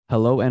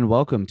Hello and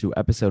welcome to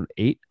episode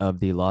 8 of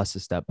the Lost to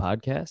Step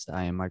podcast.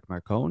 I am Mark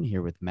Marcone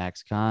here with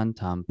Max Kahn,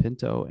 Tom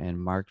Pinto, and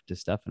Mark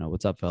DiStefano.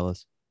 What's up,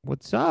 fellas?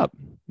 What's up?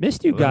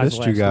 Missed you I guys missed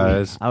you last week.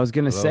 guys. I was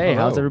going to Hello, say,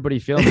 how's hello. everybody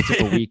feeling? We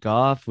took a week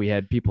off. We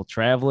had people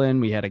traveling.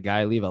 We had a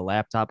guy leave a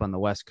laptop on the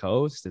West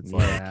Coast. It's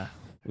like Yeah.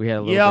 we had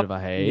a little Yep. bit of a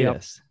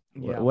hiatus.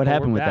 Yeah. What but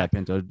happened we're with that, back.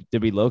 Pinto?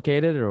 Did we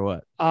locate it or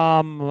what?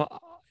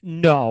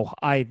 No,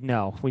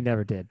 we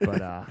never did.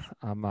 But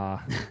I'm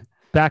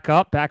back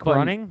up, back Funny-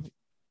 running.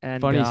 And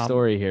Funny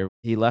story here.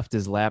 He left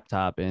his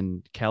laptop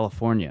in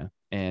California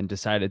and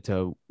decided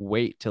to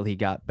wait till he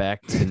got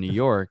back to New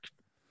York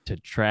to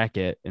track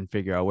it and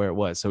figure out where it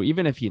was. So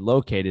even if he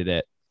located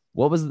it,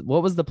 what was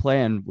the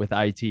plan with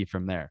IT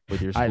from there,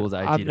 with your school's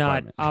IT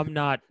department? I'm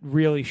not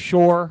really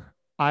sure.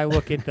 I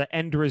look at the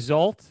end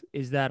result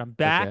is that I'm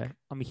back. Okay.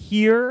 I'm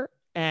here,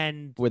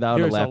 and Without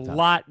a there's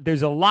laptop.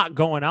 There's a lot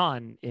going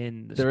on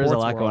in the There is a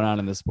sports lot going world on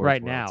in the sports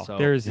right world, now. so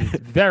There's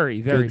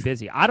very Good-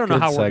 busy. I don't know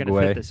good how we're gonna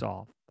segue. fit this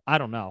all. I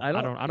don't know. I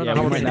don't yeah, know how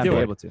we we're might gonna not do be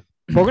it. able to.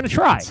 But we're gonna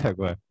try.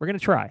 Segue. We're gonna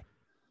try.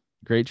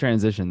 Great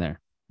transition there.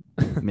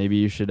 Maybe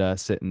you should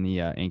sit in the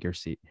anchor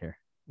seat here.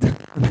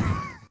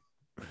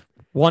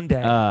 One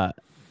day.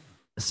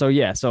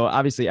 So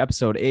obviously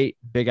episode 8,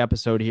 big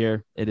episode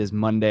here. It is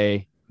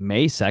Monday,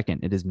 May 2nd.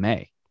 It is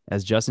May.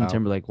 As Justin Wow.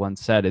 Timberlake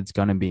once said, it's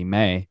going to be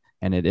May,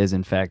 and it is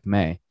in fact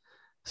May.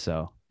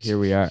 So here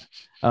we are.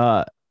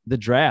 The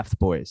draft,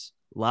 boys.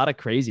 A lot of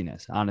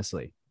craziness,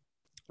 honestly,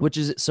 which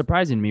is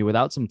surprising to me.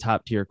 Without some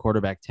top tier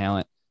quarterback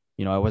talent,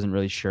 I wasn't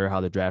really sure how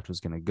the draft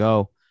was going to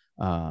go.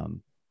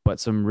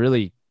 But some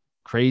really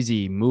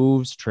crazy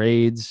moves,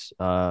 trades,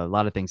 a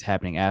lot of things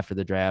happening after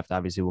the draft.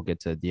 Obviously, we'll get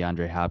to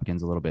DeAndre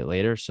Hopkins a little bit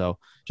later. So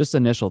just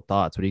initial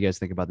thoughts. What do you guys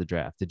think about the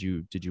draft? Did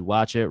you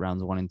watch it,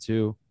 rounds 1 and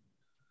 2?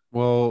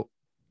 Well,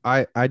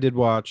 I did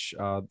watch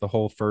the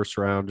whole first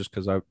round just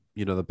because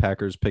the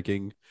Packers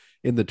picking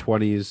in the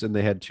 20s and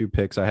they had 2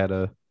 picks. I had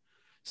to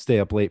stay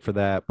up late for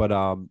that. But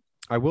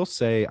I will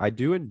say I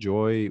do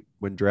enjoy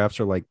when drafts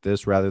are like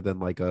this rather than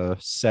like a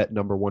set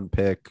number 1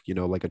 pick,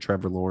 like a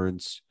Trevor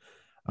Lawrence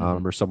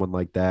or someone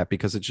like that,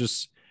 because it's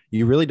just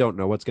you really don't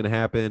know what's going to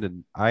happen.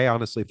 And I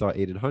honestly thought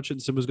Aiden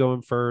Hutchinson was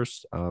going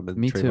first. And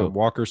Me Trayvon too.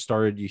 Walker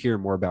started. You hear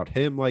more about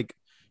him like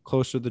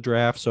closer to the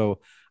draft. So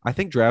I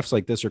think drafts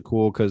like this are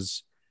cool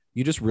because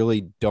you just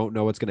really don't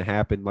know what's going to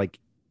happen. Like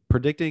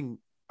predicting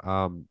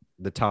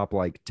the top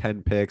like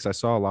 10 picks, I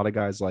saw a lot of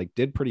guys like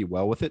did pretty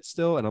well with it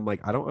still. And I'm like,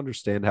 I don't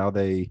understand how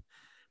they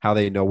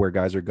know where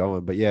guys are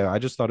going. But yeah, I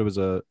just thought it was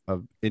a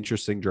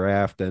interesting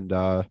draft. And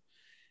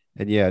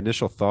yeah,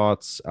 initial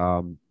thoughts.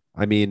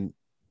 I mean,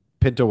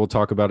 Pinto will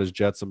talk about his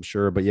Jets, I'm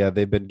sure, but yeah,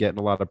 they've been getting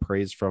a lot of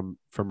praise from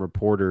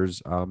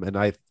reporters, and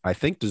I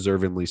think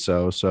deservingly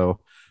so. So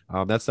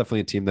that's definitely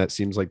a team that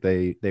seems like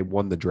they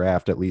won the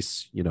draft, at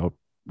least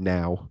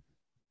now.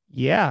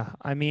 Yeah,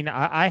 I mean,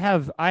 I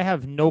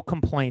have no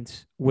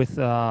complaints with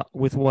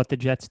what the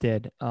Jets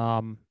did,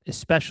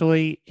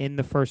 especially in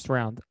the first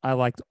round. I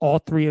liked all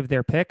 3 of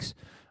their picks.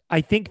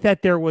 I think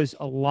that there was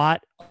a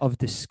lot of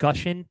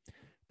discussion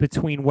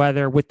between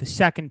whether with the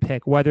second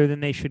pick, whether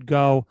then they should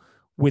go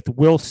with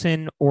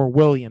Wilson or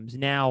Williams.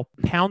 Now,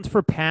 pound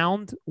for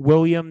pound,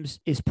 Williams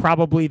is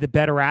probably the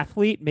better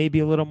athlete, maybe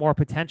a little more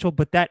potential,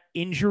 but that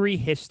injury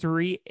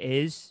history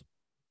is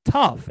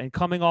tough and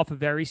coming off a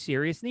very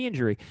serious knee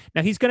injury.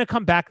 Now he's going to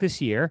come back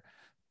this year.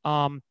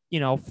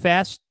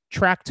 Fast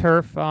track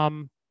turf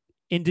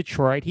in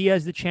Detroit. He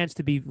has the chance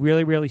to be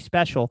really, really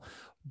special.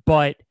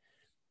 But,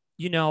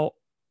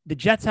 the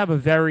Jets have a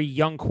very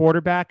young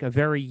quarterback, a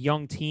very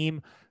young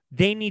team.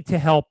 They need to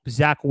help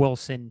Zach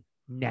Wilson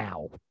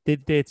now.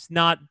 It's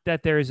not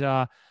that there's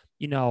a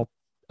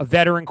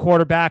veteran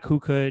quarterback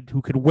who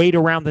could wait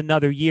around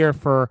another year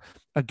for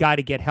a guy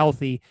to get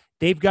healthy.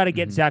 They've got to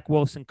get Zach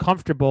Wilson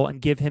comfortable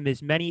and give him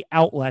as many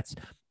outlets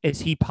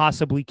as he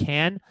possibly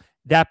can.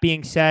 That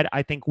being said,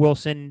 I think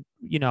Wilson,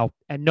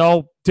 and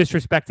no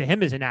disrespect to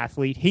him as an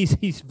athlete,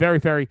 he's very,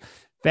 very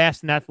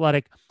fast and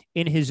athletic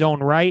in his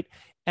own right.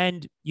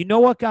 And you know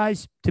what,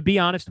 guys? To be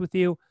honest with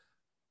you,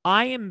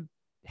 I am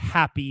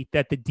happy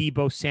that the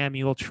Deebo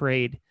Samuel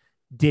trade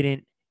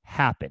didn't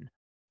happen.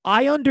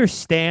 I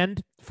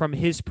understand from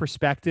his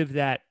perspective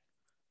that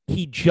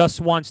he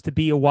just wants to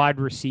be a wide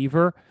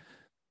receiver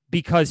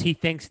because he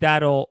thinks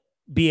that'll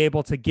be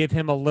able to give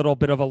him a little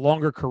bit of a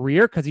longer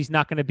career because he's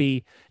not going to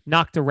be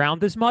knocked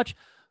around as much.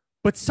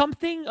 But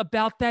something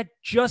about that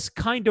just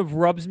kind of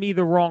rubs me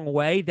the wrong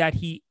way, that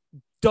he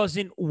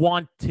doesn't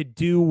want to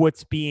do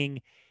what's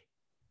being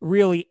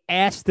really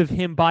asked of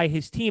him by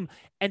his team,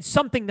 and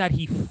something that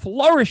he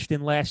flourished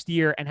in last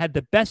year and had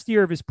the best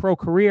year of his pro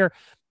career.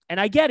 And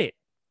I get it.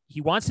 He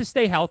wants to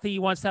stay healthy. He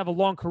wants to have a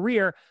long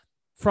career.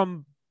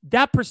 From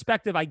that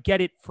perspective, I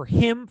get it. For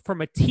him, from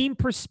a team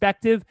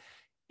perspective,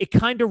 it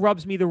kind of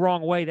rubs me the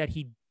wrong way that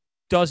he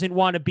doesn't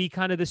want to be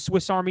kind of the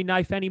Swiss Army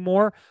knife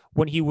anymore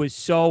when he was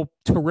so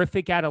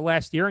terrific at it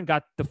last year and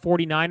got the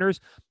 49ers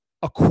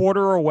a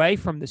quarter away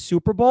from the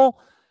Super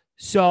Bowl.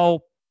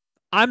 So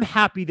I'm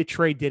happy the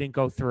trade didn't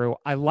go through.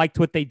 I liked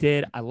what they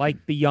did. I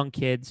liked the young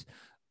kids.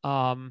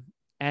 And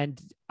And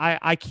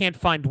I can't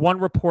find one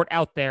report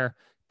out there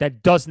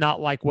that does not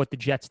like what the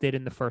Jets did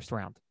in the first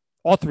round.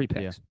 All 3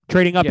 picks,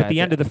 trading up at the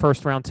end of the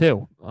first round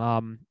too.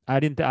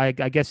 I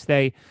guess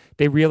they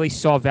really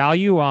saw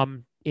value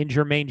in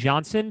Jermaine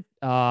Johnson.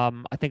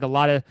 I think a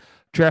lot of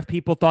draft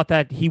people thought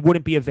that he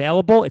wouldn't be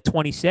available at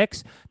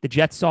 26. The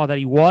Jets saw that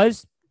he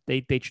was.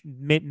 They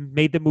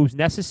made the moves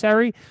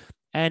necessary.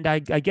 And I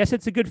guess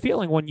it's a good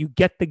feeling when you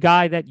get the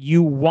guy that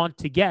you want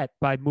to get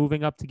by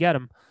moving up to get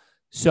him.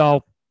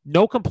 So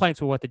no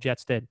complaints with what the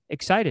Jets did.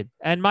 Excited.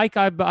 And Mike,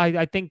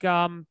 I think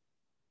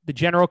the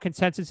general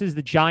consensus is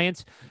the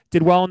Giants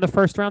did well in the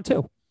first round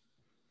too.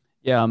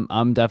 Yeah,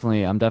 I'm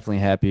definitely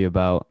happy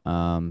about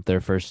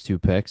their first 2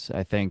 picks.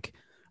 I think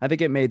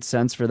it made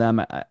sense for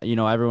them.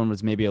 Everyone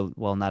was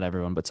not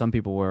everyone, but some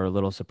people were a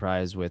little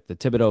surprised with the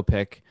Thibodeau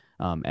pick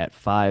at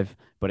 5,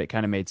 but it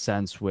kind of made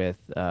sense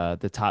with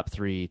the top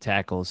 3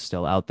 tackles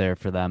still out there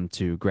for them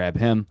to grab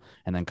him,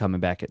 and then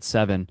coming back at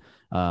 7,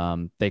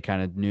 they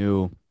kind of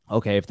knew,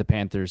 okay, if the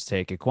Panthers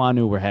take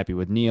Ekwonu, we're happy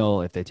with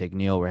Neal. If they take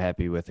Neal, we're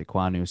happy with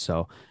Ekwonu.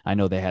 So I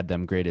know they had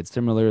them graded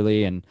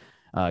similarly. And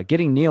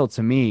getting Neal,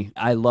 to me,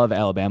 I love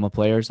Alabama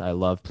players. I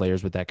love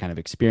players with that kind of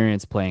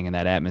experience, playing in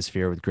that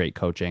atmosphere with great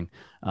coaching.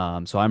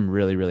 So I'm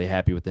really, really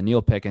happy with the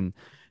Neal pick. And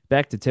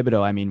back to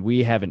Thibodeau, I mean,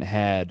 we haven't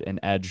had an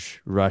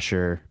edge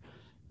rusher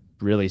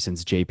really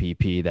since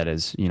JPP that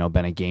has,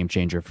 been a game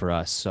changer for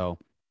us. So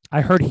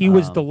I heard he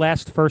was the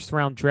last first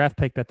round draft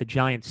pick that the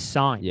Giants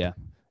signed. Yeah.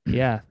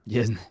 Yeah.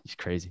 Yeah, it's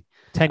crazy.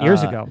 10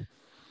 years ago.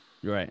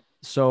 Right.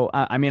 So,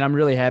 I mean, I'm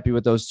really happy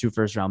with those 2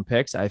 first-round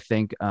picks. I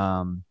think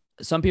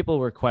some people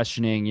were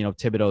questioning,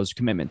 Thibodeau's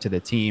commitment to the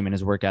team and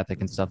his work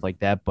ethic and stuff like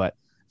that. But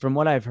from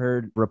what I've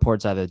heard,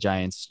 reports out of the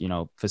Giants,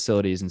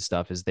 facilities and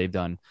stuff, is they've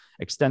done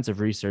extensive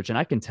research. And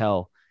I can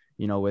tell,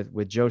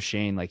 with Joe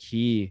Shane, like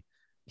he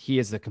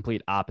is the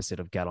complete opposite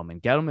of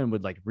Gettleman. Gettleman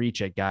would like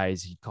reach at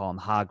guys. He'd call them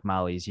hog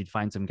mollies. He'd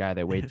find some guy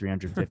that weighed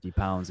 350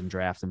 pounds and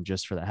draft him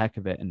just for the heck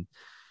of it. And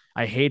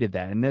I hated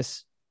that. And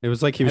it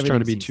was like he was trying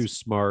to be too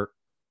smart.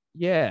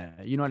 Yeah.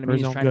 You know what I mean?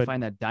 He's trying to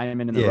find that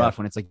diamond in the rough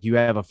when it's like, you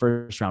have a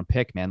first round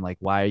pick, man. Like,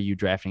 why are you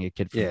drafting a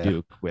kid from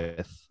Duke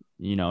with,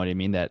 you know what I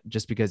mean? That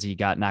just because he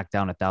got knocked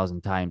down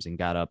 1,000 times and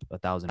got up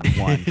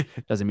 1,001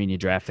 doesn't mean you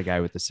draft the guy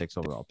with the 6th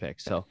overall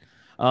pick. So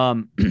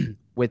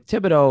with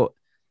Thibodeau,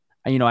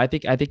 I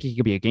think he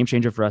could be a game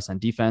changer for us on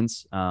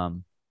defense.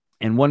 And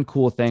one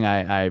cool thing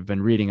I've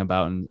been reading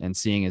about and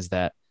seeing is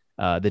that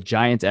the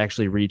Giants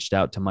actually reached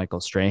out to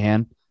Michael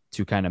Strahan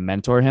to kind of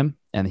mentor him.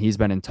 And he's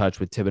been in touch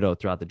with Thibodeau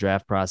throughout the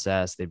draft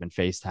process. They've been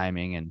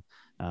FaceTiming,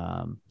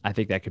 and I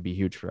think that could be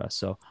huge for us.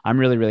 So I'm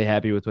really, really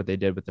happy with what they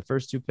did with the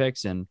first 2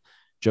 picks. And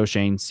Joe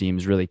Shane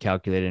seems really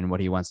calculated in what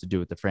he wants to do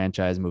with the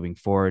franchise moving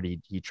forward.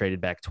 He traded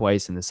back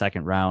twice in the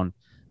 2nd round.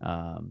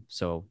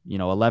 So,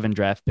 11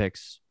 draft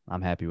picks.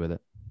 I'm happy with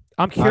it.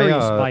 I'm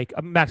curious, Mike.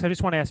 Max, I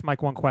just want to ask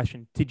Mike one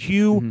question. Did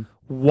you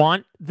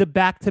want the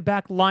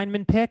back-to-back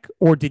lineman pick,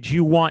 or did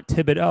you want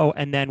Thibodeau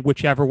and then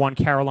whichever one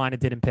Carolina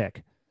didn't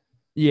pick?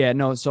 Yeah,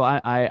 no. So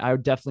I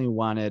definitely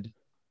wanted,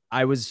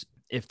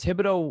 if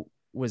Thibodeau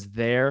was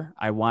there,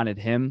 I wanted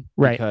him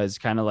because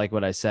kind of like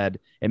what I said,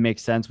 it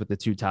makes sense with the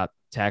 2 top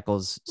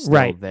tackles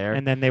still there.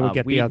 And then they would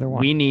get the other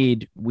one.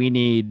 We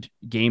need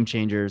game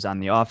changers on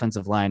the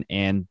offensive line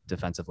and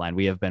defensive line.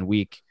 We have been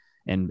weak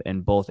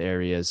in both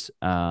areas.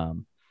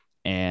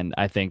 And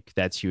I think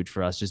that's huge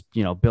for us, just,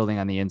 building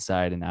on the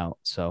inside and out.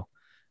 So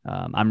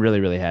I'm really,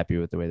 really happy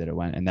with the way that it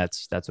went. And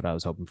that's what I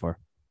was hoping for.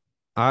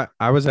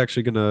 I was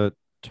actually going to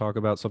talk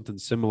about something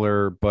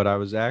similar, but I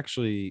thought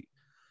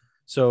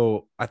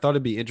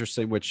it'd be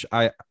interesting, which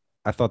I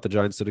thought the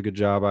Giants did a good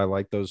job. I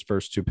like those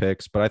first 2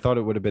 picks, but I thought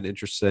it would have been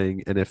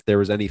interesting. And if there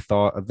was any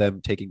thought of them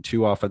taking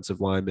 2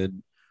 offensive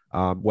linemen,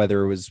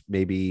 whether it was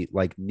maybe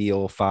like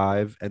Neal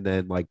 5 and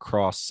then like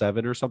Cross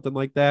 7 or something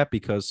like that,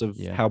 because of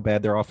how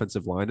bad their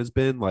offensive line has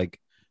been. Like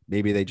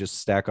maybe they just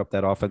stack up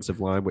that offensive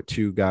line with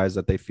 2 guys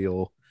that they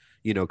feel,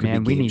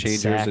 could be game changers.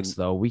 Sacks,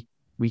 though.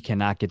 We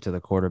cannot get to the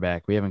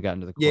quarterback. We haven't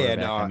gotten to the quarterback.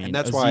 Yeah, no, I mean, and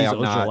that's why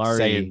I'm not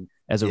saying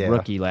as a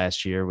rookie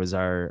last year was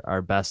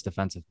our best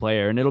defensive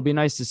player. And it'll be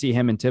nice to see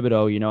him and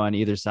Thibodeau, on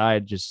either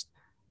side, just,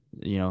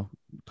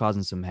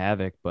 causing some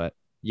havoc. But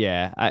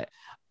yeah,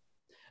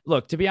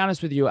 look, to be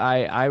honest with you,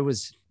 I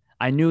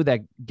knew that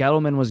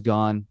Gettleman was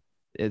gone.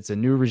 It's a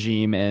new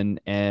regime,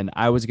 and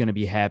I was going to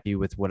be happy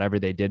with whatever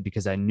they did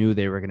because I knew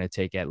they were going to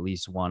take at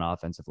least 1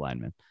 offensive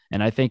lineman.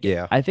 And I think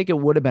it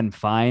would have been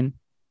fine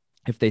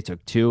if they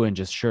took 2 and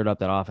just shored up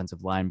that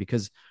offensive line,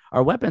 because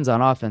our weapons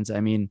on offense, I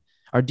mean,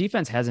 our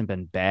defense hasn't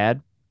been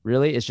bad,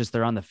 really. It's just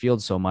they're on the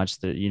field so much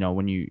that,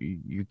 when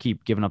you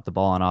keep giving up the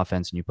ball on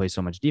offense and you play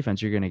so much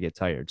defense, you're going to get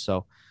tired.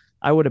 So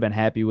I would have been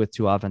happy with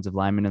 2 offensive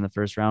linemen in the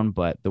first round,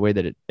 but the way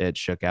that it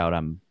shook out,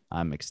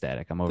 I'm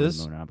ecstatic. I'm over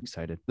the moon and I'm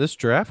excited. This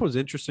draft was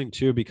interesting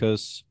too,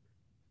 because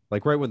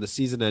like right when the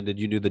season ended,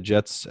 you knew the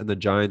Jets and the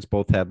Giants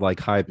both had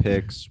like high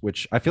picks,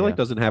 which I feel like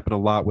doesn't happen a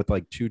lot with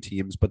like 2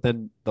 teams. But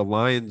then the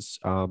Lions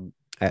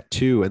at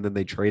 2, and then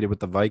they traded with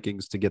the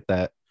Vikings to get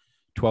that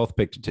 12th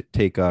pick to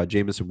take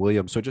Jamison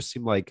Williams. So it just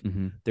seemed like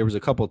there was a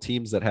couple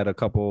teams that had a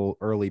couple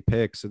early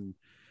picks and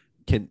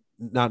can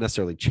not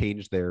necessarily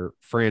change their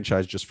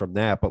franchise just from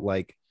that, but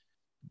like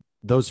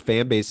those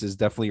fan bases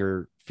definitely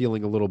are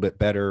feeling a little bit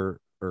better,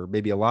 or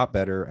maybe a lot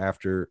better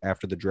after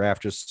the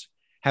draft. Just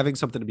having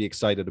something to be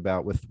excited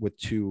about with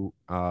two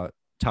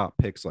top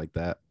picks like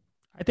that.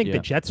 I think the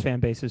Jets fan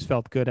base has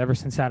felt good ever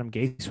since Adam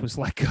Gase was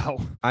let go.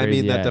 I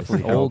mean, that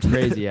definitely old helped.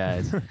 crazy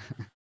eyes.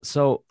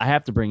 So I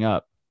have to bring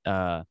up,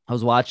 I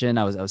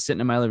was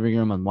sitting in my living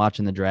room, I'm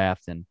watching the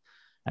draft, and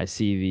I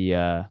see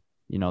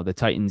the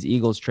Titans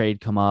Eagles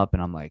trade come up,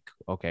 and I'm like,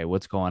 okay,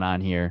 what's going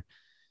on here?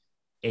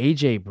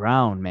 AJ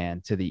Brown,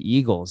 man, to the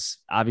Eagles,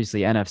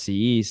 obviously NFC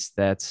East,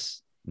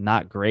 that's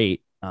not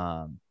great.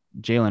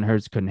 Jalen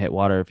Hurts couldn't hit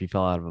water if he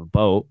fell out of a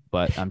boat,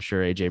 but I'm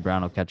sure AJ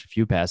Brown will catch a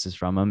few passes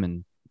from him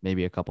and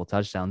maybe a couple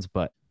touchdowns,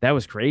 but that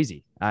was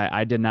crazy.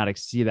 I did not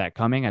see that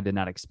coming. I did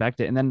not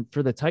expect it. And then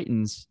for the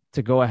Titans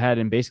to go ahead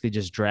and basically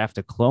just draft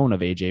a clone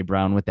of AJ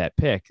Brown with that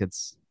pick,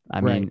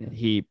 mean,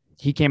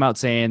 he came out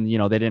saying, they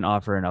didn't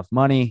offer enough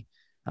money.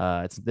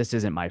 This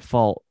isn't my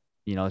fault.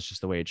 It's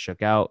just the way it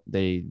shook out.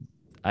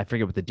 I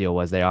forget what the deal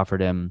was. They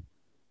offered him,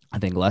 I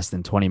think, less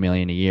than $20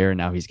 million a year.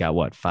 Now he's got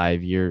 4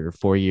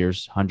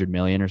 years, $100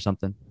 million or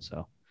something.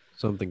 So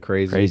something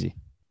crazy.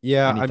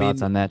 Yeah. Any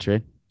thoughts on that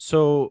trade?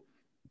 So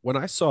when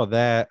I saw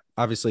that,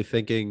 obviously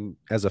thinking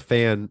as a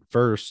fan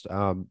first,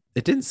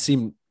 it didn't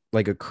seem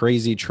like a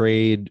crazy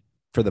trade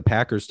for the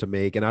Packers to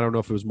make. And I don't know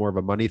if it was more of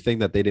a money thing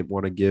that they didn't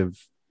want to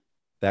give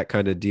that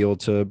kind of deal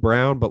to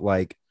Brown, but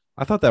like,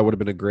 I thought that would have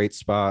been a great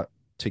spot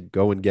to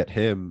go and get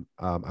him.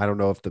 I don't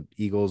know if the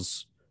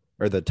Eagles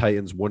or the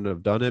Titans wouldn't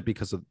have done it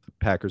because the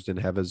Packers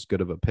didn't have as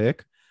good of a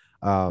pick.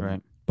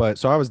 Right. But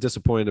so I was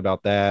disappointed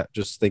about that.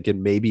 Just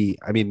thinking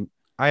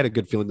I had a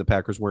good feeling the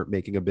Packers weren't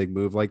making a big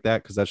move like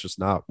that because that's just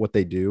not what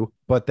they do.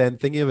 But then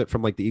thinking of it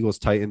from like the Eagles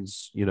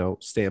Titans,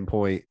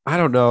 standpoint, I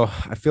don't know.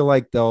 I feel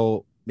like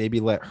they'll maybe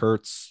let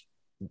Hurts.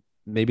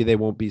 Maybe they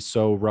won't be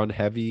so run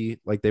heavy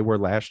like they were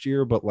last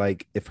year. But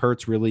like if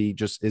Hurts really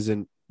just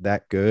isn't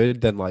that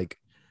good, then like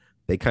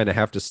they kind of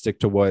have to stick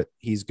to what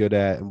he's good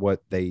at and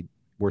what they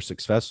were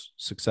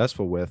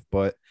successful with.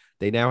 But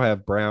they now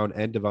have Brown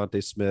and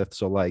Devontae Smith.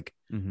 So like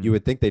you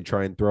would think they'd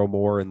try and throw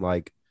more and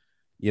like,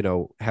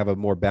 have a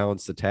more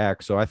balanced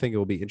attack. So I think it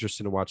will be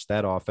interesting to watch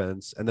that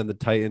offense. And then the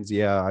Titans,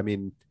 I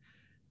mean,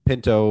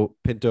 Pinto,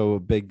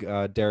 big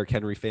Derrick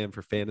Henry fan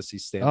for fantasy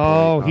standpoint.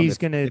 Oh,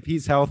 if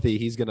he's healthy,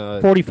 he's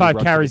gonna 45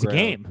 carries a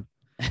game.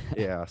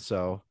 Yeah,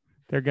 so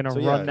they're gonna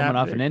run that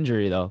coming off an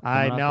injury though.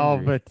 I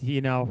know, but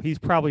he's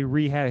probably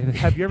rehab.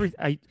 Have you ever?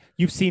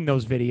 You've seen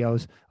those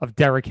videos of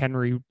Derrick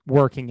Henry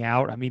working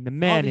out. I mean, the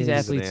man all these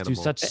athletes do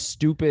such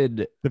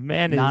stupid,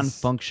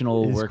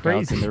 non-functional workouts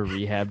crazy. In their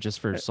rehab just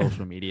for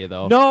social media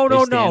though. No,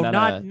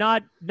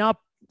 not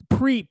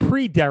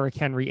pre Derrick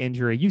Henry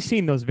injury. You've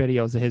seen those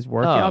videos of his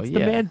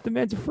workouts. The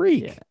man's a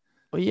freak. Yeah.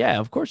 Well, yeah,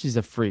 of course he's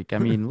a freak. I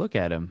mean, look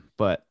at him.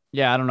 But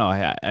yeah, I don't know.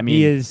 I mean,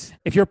 he is.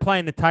 If you're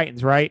playing the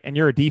Titans, right, and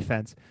you're a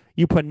defense,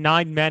 you put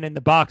 9 men in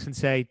the box and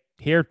say,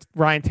 "Here,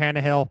 Ryan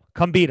Tannehill,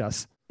 come beat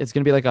us." It's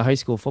gonna be like a high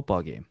school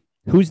football game.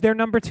 Who's their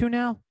number 2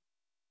 now,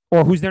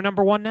 or who's their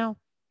number 1 now?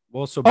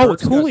 Well, so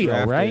it's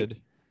Julio, right?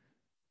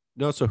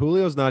 No, so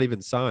Julio's not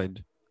even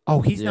signed.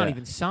 Oh, he's not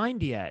even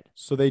signed yet.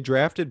 So they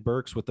drafted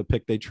Burks with the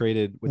pick they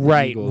traded with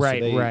the Eagles.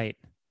 Right.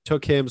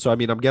 Took him. So I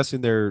mean, I'm guessing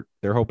they're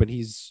hoping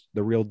he's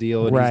the real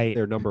deal and he's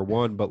their number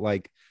 1. But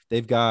like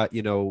they've got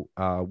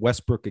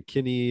Westbrook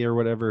Akini or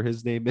whatever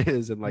his name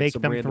is, and like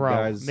some random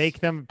guys.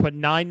 Make them put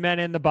 9 men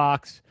in the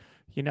box.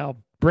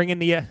 Bring in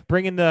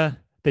the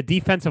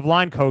defensive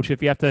line coach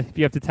if you have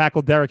to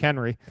tackle Derrick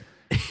Henry.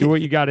 Do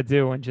what you got to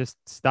do and just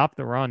stop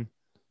the run.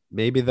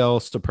 Maybe they'll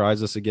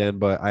surprise us again,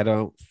 but I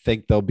don't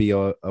think they'll be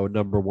a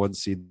number 1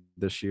 seed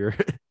this year.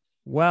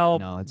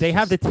 Well, they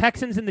have the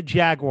Texans and the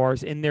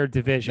Jaguars in their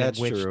division,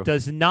 which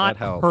does not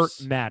hurt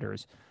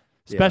matters,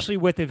 especially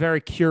with a very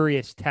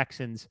curious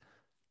Texans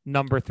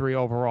number 3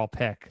 overall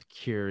pick.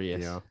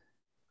 Curious. Yeah.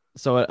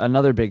 So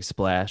another big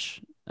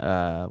splash,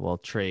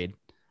 trade.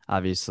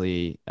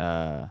 Obviously,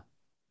 the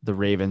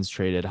Ravens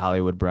traded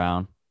Hollywood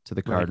Brown to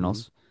the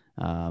Cardinals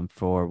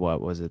for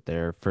what was it?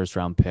 Their first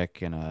round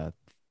pick and I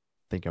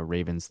think a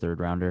Ravens 3rd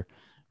rounder,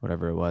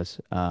 whatever it was.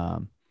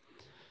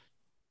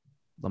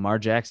 Lamar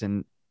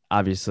Jackson,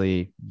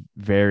 obviously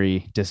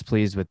very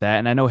displeased with that.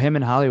 And I know him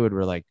and Hollywood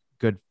were like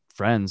good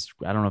friends.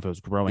 I don't know if it was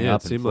growing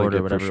up in Florida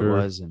or whatever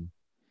it was. And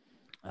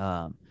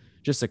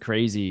just a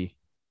crazy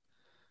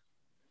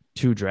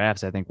 2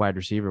 drafts, I think, wide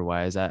receiver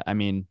wise. I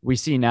mean, we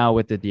see now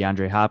with the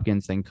DeAndre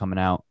Hopkins thing coming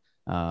out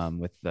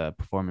with the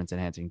performance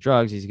enhancing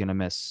drugs, he's going to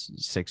miss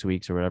 6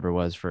 weeks or whatever it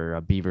was for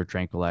a beaver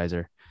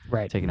tranquilizer.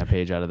 Right. Taking a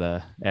page out of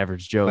the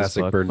Average Joe's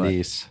classic book.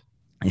 Bernice.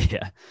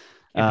 Yeah.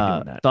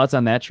 Thoughts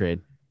on that trade?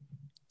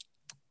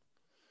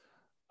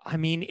 I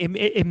mean,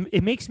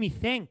 it makes me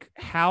think,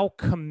 how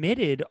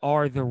committed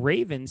are the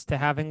Ravens to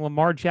having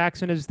Lamar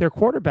Jackson as their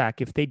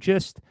quarterback? If they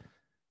just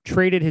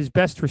traded his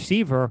best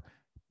receiver,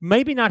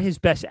 maybe not his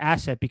best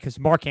asset, because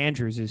Mark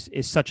Andrews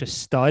is such a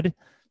stud,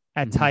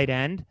 at tight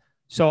end.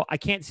 So I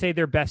can't say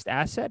their best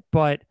asset,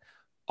 but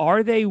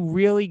are they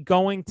really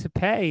going to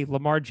pay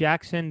Lamar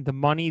Jackson the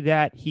money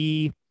that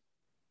he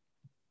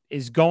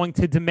is going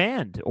to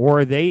demand,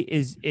 or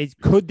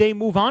could they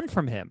move on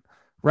from him?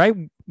 Right?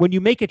 When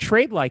you make a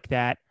trade like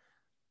that,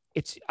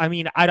 I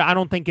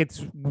don't think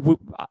it's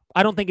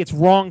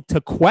wrong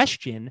to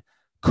question,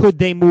 could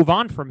they move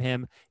on from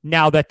him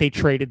now that they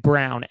traded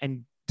Brown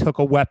and took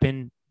a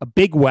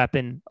big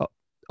weapon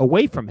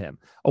away from him,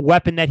 a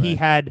weapon that he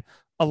had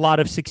a lot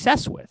of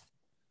success with.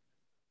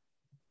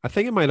 I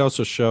think it might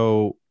also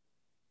show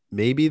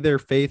maybe their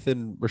faith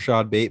in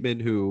Rashad Bateman,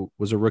 who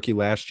was a rookie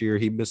last year.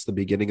 He missed the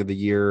beginning of the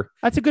year.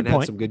 That's a good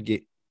point.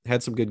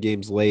 Had some good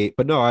games late.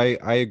 But no,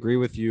 I agree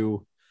with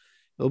you.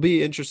 It'll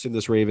be interesting,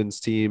 this Ravens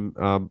team.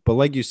 But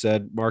like you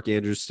said, Mark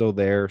Andrews still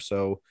there,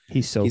 so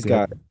he's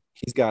got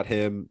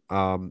him.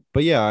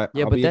 But yeah,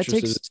 I'll be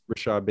interested in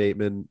Rashad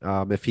Bateman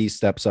if he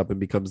steps up and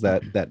becomes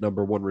that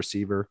number one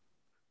receiver.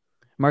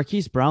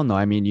 Marquise Brown, though,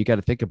 I mean, you got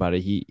to think about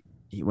it. He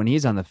when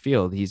he's on the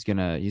field, he's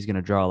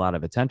gonna draw a lot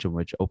of attention,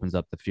 which opens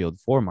up the field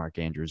for Mark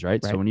Andrews,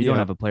 right? So when you don't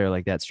have a player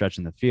like that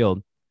stretching the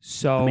field,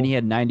 I mean, he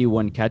had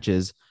 91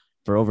 catches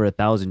for over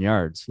 1,000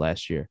 yards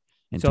last year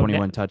and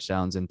 21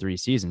 touchdowns in 3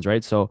 seasons,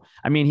 right? So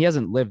I mean, he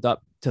hasn't lived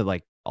up to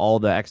like all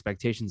the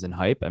expectations and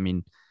hype. I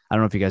mean, I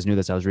don't know if you guys knew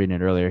this. I was reading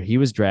it earlier. He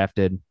was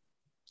drafted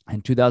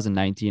in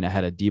 2019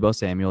 ahead of Deebo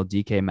Samuel,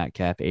 DK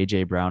Metcalf,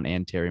 AJ Brown,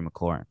 and Terry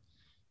McLaurin,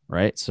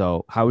 right?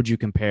 So how would you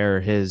compare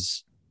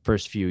his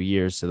first few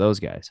years to those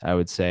guys? I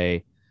would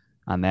say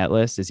on that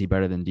list, is he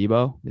better than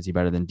Deebo? Is he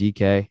better than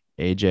DK,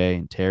 AJ,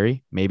 and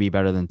Terry? Maybe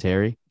better than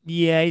Terry.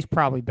 Yeah, he's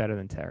probably better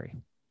than Terry.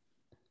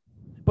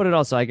 But it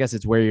also, I guess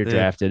it's where you're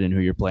drafted and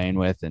who you're playing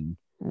with and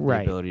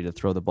the ability to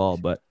throw the ball.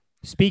 But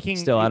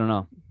still, I don't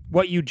know.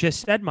 What you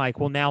just said, Mike,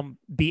 will now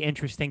be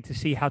interesting to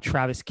see how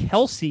Travis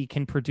Kelce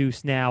can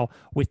produce now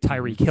with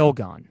Tyreek Hill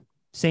gone.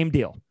 Same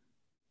deal.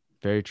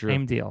 Very true.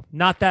 Same deal.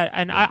 Not that,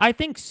 and I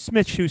think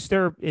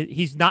Smith-Schuster,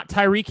 he's not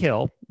Tyreek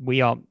Hill.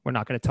 We're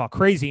not going to talk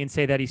crazy and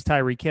say that he's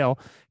Tyreek Hill.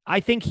 I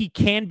think he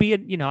can be,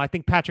 I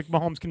think Patrick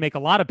Mahomes can make a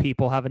lot of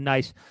people have a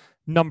nice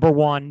number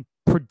one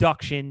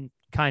production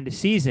kind of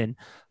season.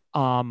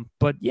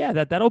 But yeah,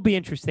 that'll be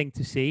interesting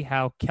to see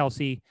how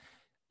Kelce,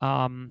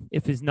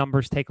 if his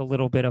numbers take a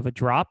little bit of a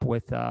drop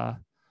with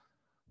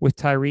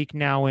Tyreek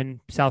now in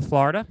South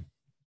Florida.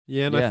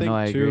 Yeah, and I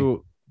think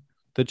too,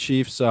 the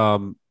Chiefs,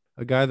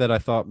 a guy that I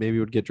thought maybe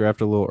would get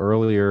drafted a little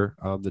earlier.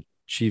 The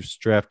Chiefs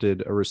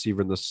drafted a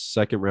receiver in the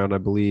second round, I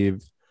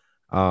believe.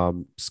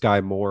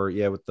 Sky Moore,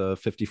 with the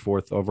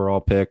 54th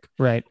overall pick.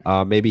 Right.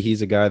 Maybe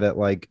he's a guy that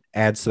like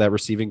adds to that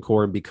receiving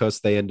core, and because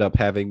they end up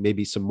having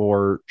maybe some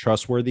more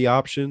trustworthy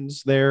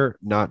options there,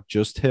 not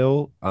just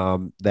Hill,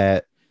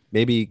 that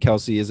maybe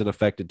Kelce isn't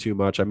affected too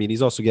much. I mean,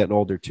 he's also getting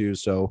older too,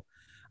 so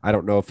I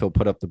don't know if he'll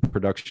put up the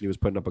production he was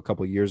putting up a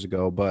couple of years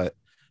ago, but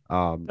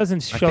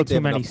doesn't show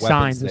too many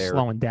signs of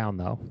slowing down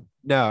though.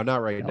 No,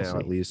 not right now,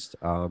 at least.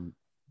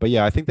 But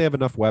yeah, I think they have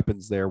enough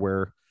weapons there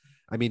where,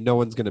 I mean, no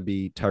one's going to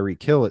be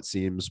Tyreek Hill, it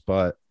seems,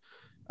 but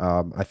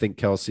I think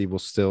Kelce will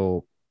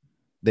still,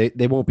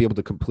 they won't be able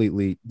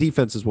to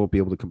defenses won't be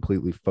able to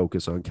completely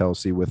focus on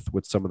Kelce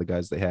with some of the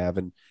guys they have.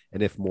 And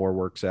if Moore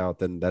works out,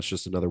 then that's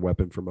just another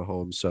weapon for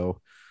Mahomes. So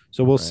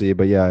we'll see.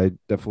 But yeah, I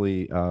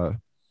definitely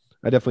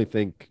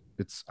think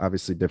it's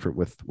obviously different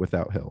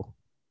without Hill.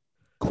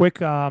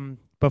 Quick,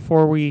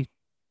 before we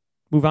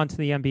move on to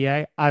the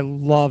NBA, I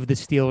love the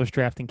Steelers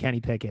drafting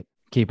Kenny Pickett.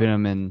 Keeping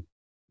him in.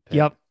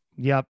 Yep.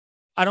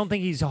 I don't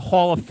think he's a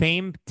Hall of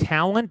Fame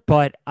talent,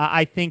 but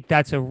I think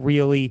that's a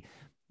really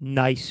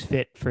nice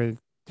fit for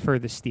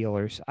the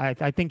Steelers.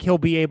 I think he'll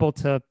be able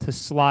to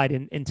slide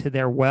into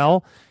their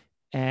well,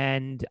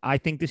 and I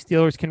think the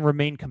Steelers can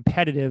remain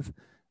competitive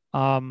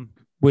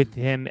with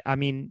him. I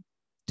mean,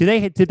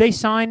 did they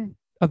sign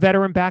a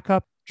veteran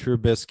backup?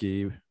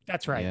 Trubisky.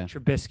 That's right, yeah.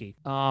 Trubisky.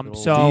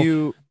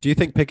 So do you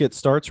think Pickett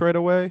starts right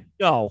away?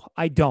 No,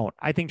 I don't.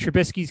 I think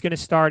Trubisky's going to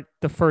start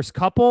the first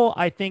couple.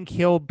 I think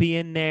he'll be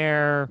in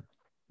there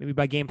maybe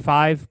by game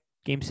 5,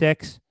 game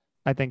 6.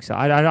 I think so.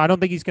 I don't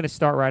think he's going to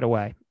start right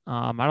away.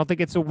 I don't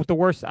think it's the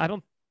worst. I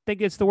don't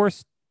think it's the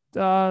worst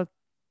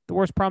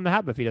problem to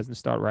have if he doesn't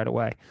start right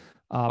away.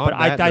 But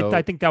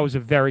I think that was a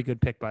very good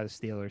pick by the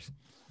Steelers.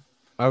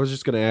 I was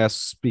just going to ask,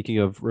 speaking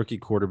of rookie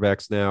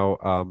quarterbacks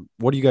now,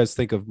 what do you guys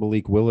think of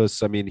Malik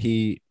Willis? I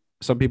mean,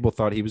 some people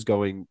thought he was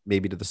going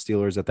maybe to the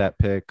Steelers at that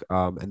pick,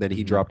 and then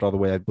he dropped all the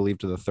way, I believe,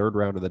 to the 3rd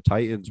round of the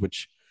Titans,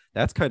 which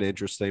that's kind of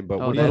interesting. But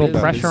what do you think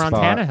about pressure on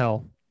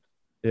Tannehill?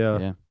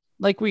 Yeah.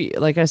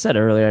 Like I said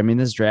earlier, I mean,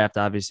 this draft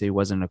obviously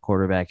wasn't a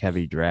quarterback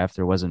heavy draft.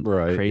 There wasn't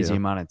a crazy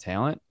amount of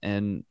talent.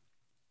 And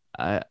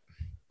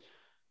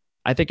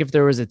I think if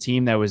there was a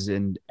team that was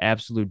in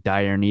absolute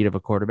dire need of a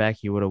quarterback,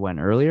 he would have went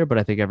earlier, but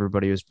I think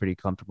everybody was pretty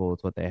comfortable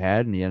with what they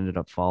had, and he ended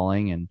up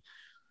falling. And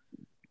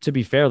to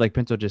be fair, like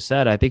Pinto just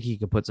said, I think he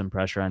could put some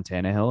pressure on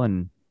Tannehill,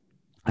 and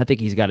I think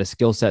he's got a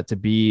skill set to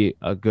be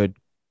a good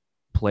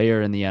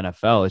player in the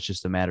NFL. It's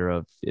just a matter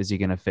of, is he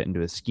going to fit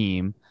into a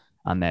scheme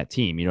on that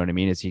team? You know what I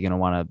mean? Is he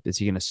going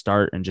to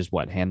start and just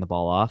hand the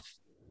ball off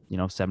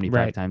 75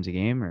 Right. times a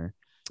game, or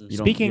you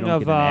Speaking don't of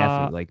get an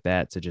athlete like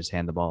that to just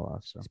hand the ball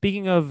off. So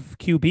speaking of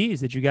QBs,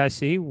 did you guys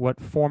see what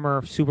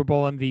former Super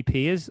Bowl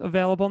MVP is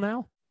available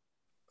now?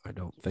 I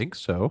don't think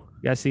so.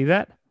 You guys see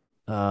that?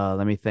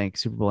 let me think.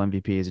 Super Bowl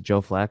MVP, is it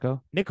Joe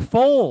Flacco? Nick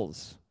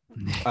Foles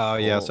Oh,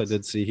 yes, I Foles.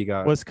 did see he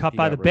was cut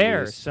by the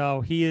Bears, released.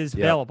 so he is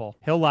Yep. available.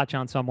 He'll latch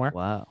on somewhere.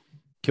 Wow.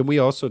 Can we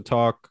also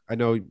talk? I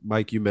know,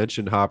 Mike, you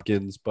mentioned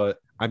Hopkins, but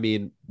I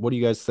mean, what do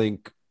you guys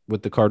think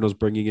with the Cardinals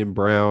bringing in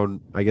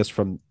Brown? I guess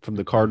from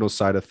the Cardinals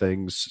side of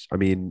things, I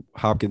mean,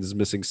 Hopkins is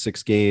missing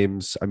 6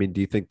 games. I mean,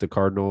 do you think the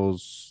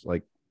Cardinals,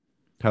 like,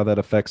 how that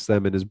affects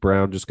them, and is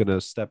Brown just going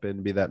to step in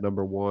and be that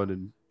number one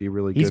and be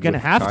really He's good going to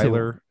with have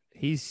Kyler? to.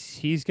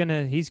 He's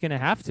gonna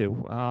have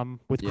to.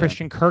 With Yeah.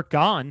 Christian Kirk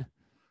gone,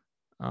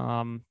 they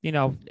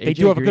AJ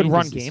do have a good Green,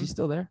 run is game. he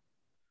still there?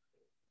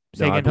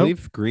 Say No, I again, who?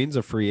 believe Green's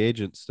a free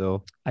agent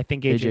still. I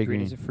think AJ AJ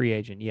Green is Green. a free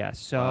agent. Yes.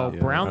 So Wow. Yeah, I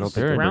Brown's don't think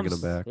they're bringing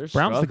Brown's him back. They're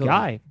Brown's the struggling.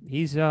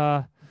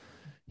 guy.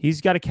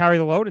 He's got to carry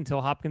the load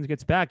until Hopkins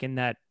gets back in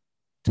that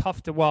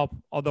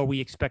although we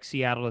expect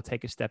Seattle to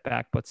take a step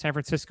back, but San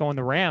Francisco and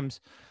the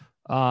Rams,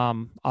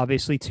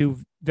 obviously two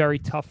very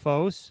tough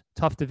foes,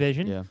 tough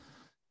division. Yeah.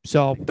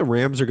 So I think the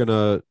Rams are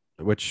gonna,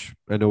 which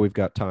I know we've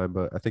got time,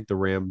 but I think the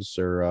Rams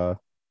are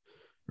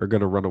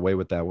gonna run away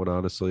with that one.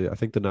 Honestly, I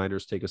think the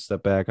Niners take a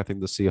step back. I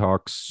think the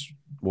Seahawks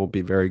won't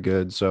be very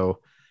good, so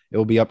it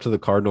will be up to the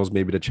Cardinals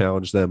maybe to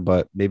challenge them.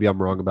 But maybe I'm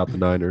wrong about the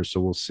Niners,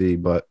 so we'll see.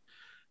 But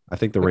I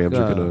think the Rams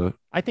are gonna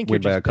I think you're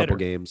win by just a couple bitter.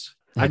 games.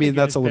 I I think mean, you're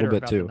that's just a little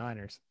bitter bit about too. the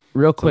Niners.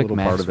 Real a quick, little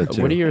part Max, of it, what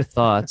too. are your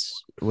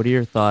thoughts? What are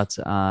your thoughts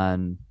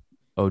on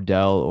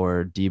Odell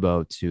or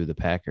Debo to the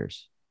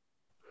Packers,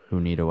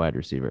 who need a wide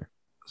receiver?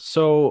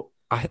 So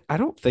I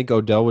don't think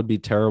Odell would be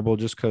terrible,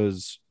 just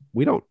because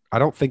I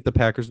don't think the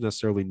Packers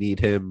necessarily need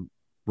him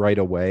right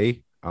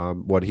away.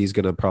 He's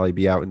going to probably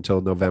be out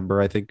until November,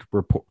 I think,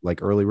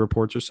 early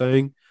reports are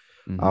saying.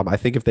 Mhm. I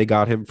think if they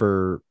got him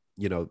for,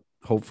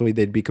 hopefully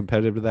they'd be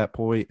competitive at that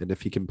point. And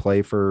if he can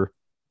play for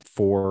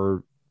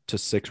 4 to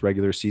 6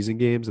 regular season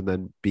games and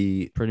then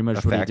be Pretty much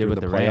a what he factor did in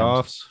with the the Rams.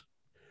 playoffs,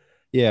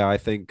 yeah, I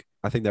think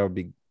that would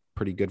be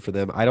pretty good for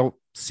them. I don't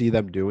see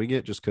them doing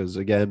it just because,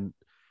 again,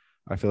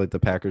 I feel like the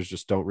Packers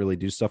just don't really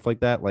do stuff like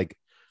that. Like,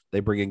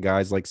 they bring in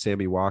guys like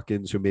Sammy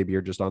Watkins, who maybe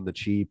are just on the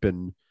cheap,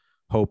 and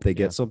hope they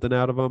get something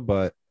out of them.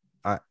 But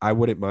I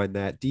wouldn't mind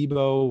that.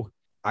 Debo,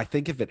 I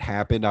think if it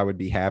happened, I would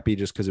be happy,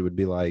 just because it would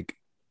be like,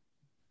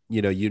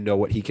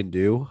 what he can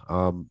do.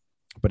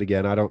 But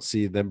again, I don't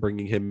see them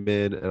bringing him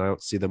in, and I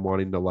don't see them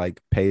wanting to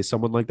like pay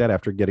someone like that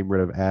after getting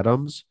rid of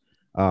Adams.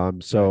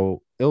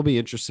 So it'll be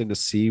interesting to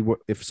see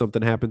if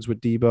something happens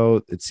with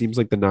Debo. It seems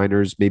like the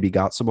Niners maybe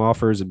got some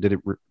offers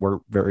and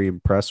weren't very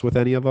impressed with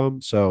any of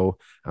them. So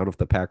I don't know if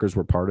the Packers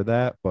were part of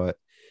that, but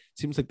it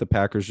seems like the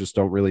Packers just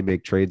don't really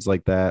make trades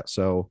like that.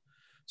 So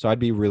I'd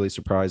be really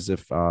surprised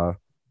if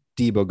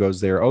Debo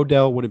goes there.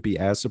 Odell wouldn't be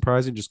as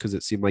surprising, just because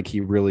it seemed like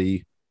he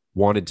really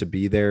wanted to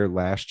be there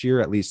last year,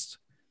 at least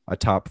a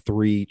top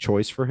 3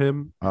 choice for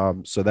him.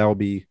 So that will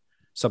be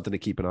something to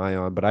keep an eye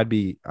on. But I'd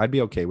be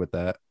okay with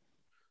that.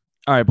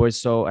 All right, boys.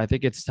 So I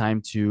think it's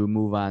time to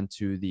move on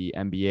to the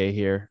NBA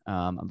here.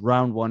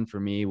 Round 1 for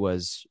me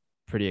was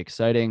pretty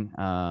exciting.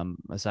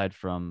 Aside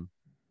from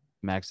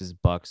Max's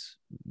Bucks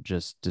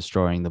just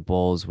destroying the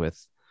Bulls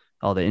with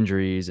all the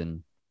injuries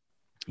and,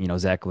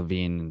 Zach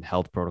LaVine and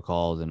health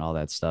protocols and all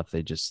that stuff.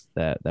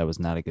 That was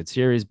not a good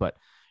series. But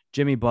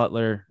Jimmy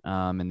Butler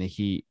and the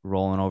Heat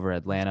rolling over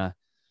Atlanta.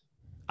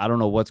 I don't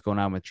know what's going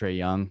on with Trae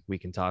Young. We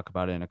can talk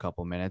about it in a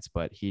couple minutes,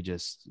 but he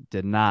just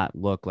did not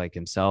look like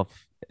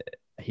himself.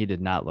 He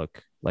did not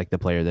look like the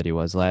player that he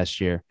was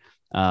last year.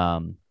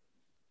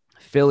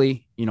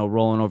 Philly,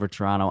 rolling over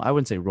Toronto. I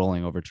wouldn't say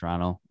rolling over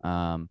Toronto,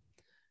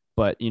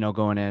 but,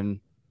 going in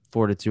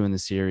 4-2 in the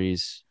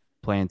series,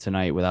 playing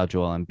tonight without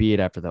Joel Embiid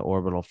after the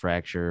orbital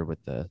fracture with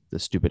the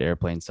stupid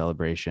airplane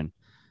celebration.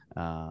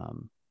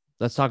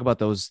 Let's talk about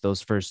those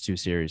first 2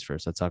 series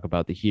first. Let's talk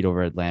about the Heat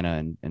over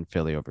Atlanta and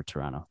Philly over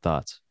Toronto.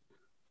 Thoughts?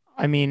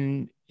 I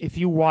mean, if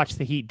you watch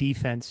the Heat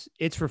defense,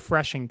 it's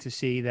refreshing to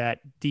see that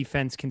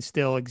defense can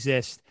still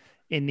exist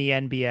in the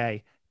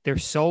NBA. They're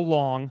so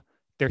long.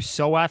 They're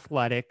so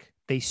athletic.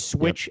 They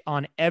switch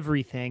on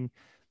everything.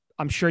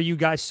 I'm sure you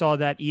guys saw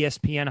that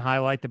ESPN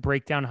highlight, the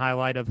breakdown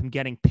highlight of him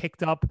getting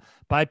picked up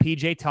by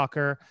PJ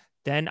Tucker,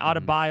 then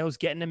Adebayo's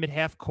getting him at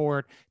half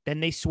court. Then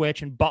they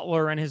switch, and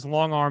Butler and his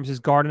long arms is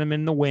guarding him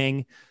in the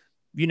wing.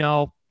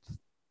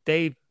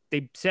 They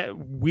said,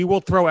 we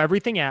will throw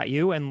everything at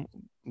you and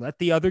let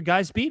the other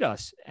guys beat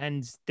us.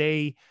 And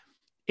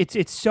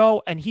it's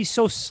so, and he's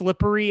so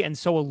slippery and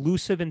so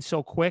elusive and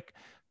so quick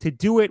to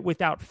do it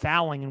without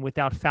fouling and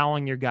without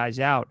fouling your guys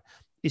out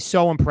is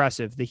so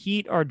impressive. The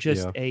Heat are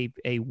just a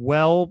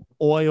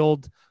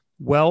well-oiled,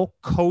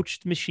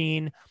 well-coached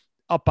machine,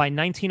 up by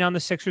 19 on the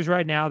Sixers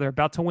right now. They're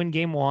about to win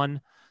game 1.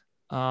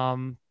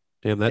 Damn,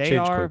 that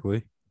changed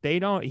quickly. They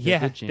don't,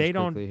 They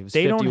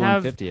don't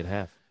have 50 at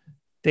half.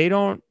 They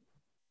don't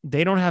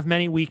have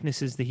many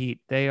weaknesses, the Heat.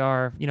 They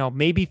are,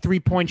 maybe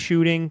 3-point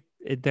shooting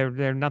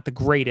they're not the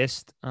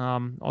greatest.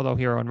 Although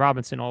Hero and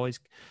Robinson always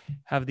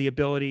have the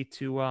ability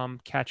to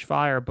catch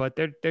fire, but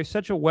they're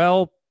such a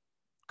well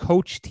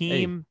coached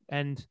team,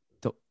 and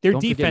their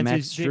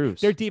defense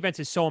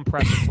is so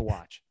impressive to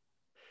watch.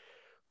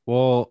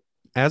 Well,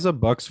 as a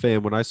Bucks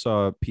fan, when I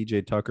saw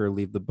PJ Tucker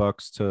leave the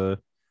Bucks to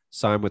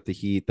sign with the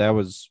Heat, that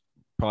was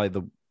probably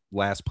the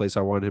last place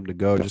I wanted him to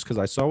go, just because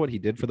I saw what he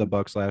did for the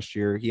Bucks last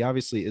year. He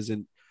obviously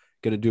isn't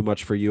going to do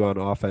much for you on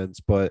offense,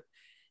 but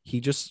he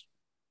just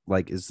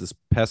like is this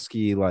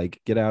pesky,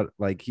 like get out,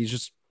 like he's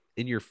just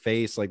in your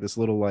face, like this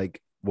little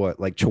like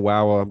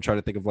Chihuahua. I'm trying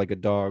to think of like a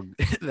dog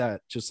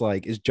that just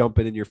like is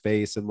jumping in your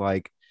face, and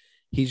like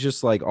he's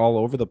just like all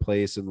over the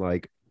place, and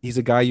like he's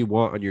a guy you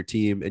want on your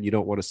team and you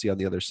don't want to see on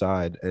the other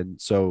side.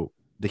 And so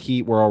the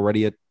Heat were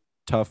already a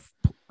tough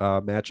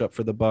matchup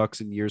for the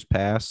Bucks in years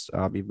past,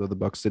 even though the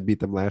Bucks did beat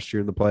them last year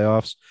in the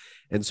playoffs.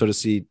 And so to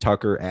see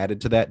Tucker added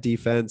to that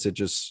defense, it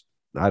just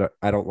I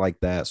don't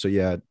like that. So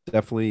yeah,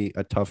 definitely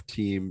a tough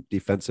team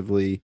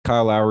defensively.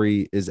 Kyle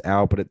Lowry is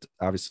out, but it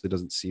obviously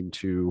doesn't seem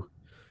to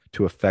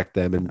affect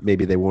them, and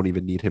maybe they won't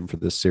even need him for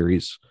this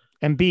series.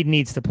 Embiid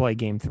needs to play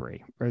Game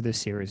 3, or this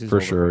series is for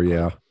over sure.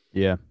 quickly.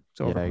 Yeah. It's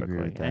over I quickly.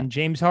 agree with that. And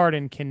James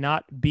Harden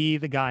cannot be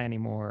the guy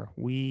anymore.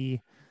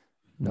 We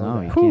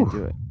know that. He can't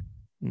do it.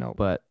 No,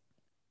 But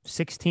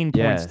 16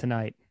 points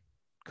tonight.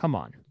 Come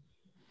on.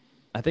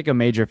 I think a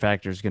major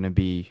factor is going to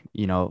be,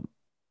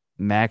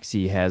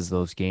 Maxey has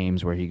those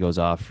games where he goes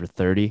off for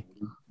 30.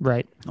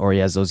 Right. Or he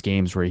has those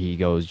games where he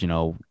goes,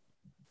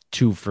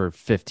 2 for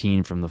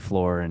 15 from the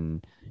floor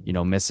and,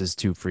 misses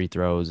 2 free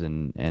throws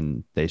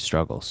and they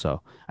struggle.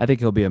 So I think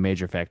he'll be a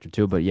major factor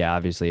too. But yeah,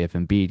 obviously if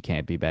Embiid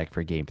can't be back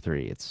for Game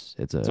 3, it's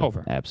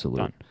over. Absolute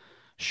Done.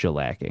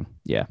 shellacking.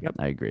 Yeah, yep.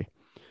 I agree.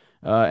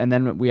 And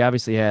then we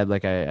obviously had,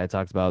 like I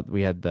talked about,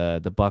 we had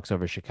the Bucks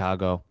over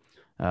Chicago.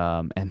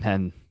 And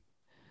then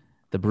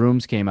the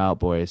brooms came out,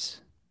 boys.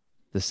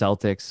 The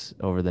Celtics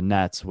over the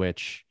Nets,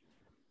 which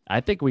I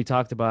think we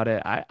talked about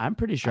it. I'm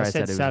pretty sure I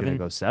said it was going to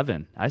go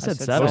 7. I said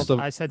 7.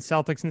 I said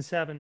Celtics in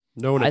 7.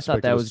 No one I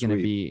thought that was going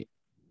to be.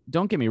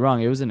 Don't get me wrong;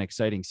 it was an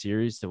exciting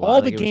series to watch.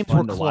 All the games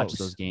were close. Watch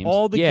those games.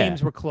 All the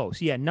games were close.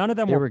 Yeah, none of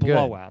them were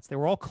blowouts. They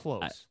were all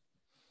close.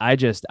 I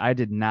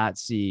did not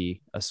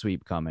see a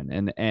sweep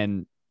coming.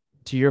 And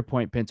to your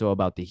point, Pinto,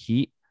 about the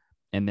Heat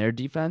and their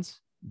defense,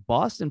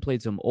 Boston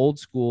played some old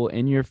school,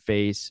 in your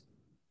face,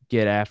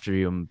 get after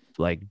you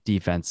like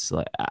defense.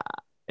 Like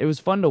it was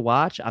fun to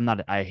watch.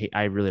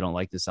 I really don't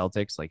like the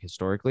Celtics like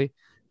historically,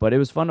 but it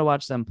was fun to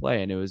watch them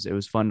play, and it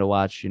was fun to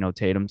watch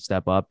Tatum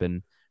step up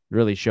and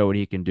really show what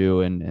he can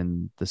do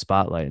in the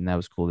spotlight, and that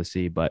was cool to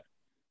see. But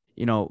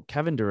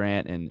Kevin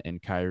Durant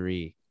and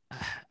Kyrie,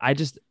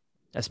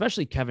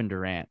 especially Kevin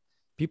Durant,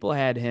 people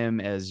had him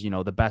as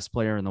the best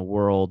player in the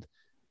world.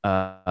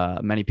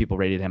 Many people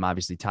rated him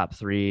obviously top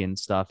 3 and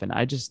stuff. And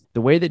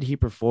the way that he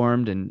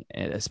performed, and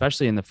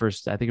especially in the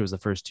first, I think it was the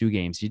first 2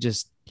 games, he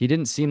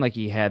didn't seem like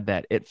he had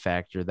that it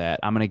factor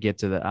that I'm going to get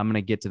to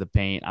the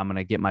paint. I'm going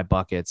to get my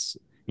buckets.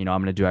 I'm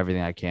going to do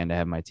everything I can to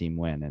have my team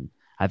win. And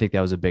I think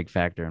that was a big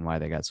factor in why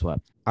they got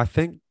swept. I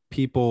think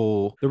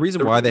the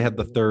reason why they had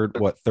the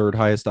third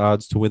highest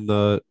odds to win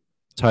the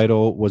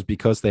title was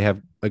because they have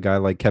a guy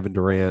like Kevin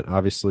Durant,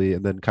 obviously,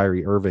 and then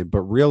Kyrie Irving.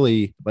 But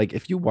really, like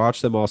if you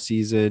watch them all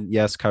season,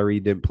 yes, Kyrie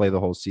didn't play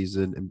the whole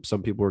season, and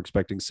some people were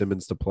expecting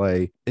Simmons to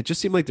play. It just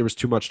seemed like there was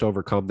too much to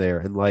overcome there.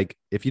 And like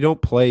if you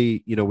don't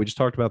play, we just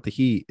talked about the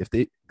Heat,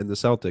 and the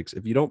Celtics,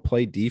 if you don't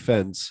play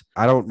defense,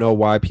 I don't know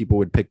why people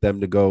would pick them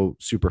to go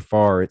super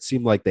far. It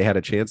seemed like they had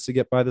a chance to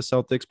get by the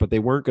Celtics, but they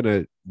weren't going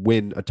to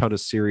win a ton of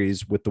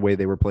series with the way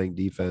they were playing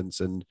defense,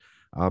 and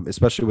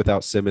especially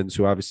without Simmons,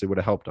 who obviously would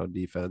have helped on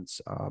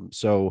defense.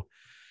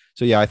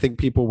 So yeah, I think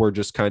people were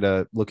just kind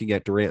of looking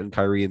at Durant and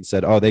Kyrie and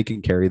said, "Oh, they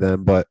can carry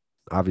them," but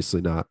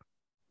obviously not.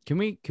 Can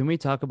we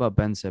talk about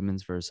Ben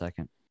Simmons for a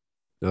second?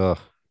 Ugh.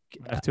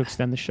 I have to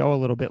extend the show a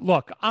little bit.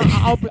 Look,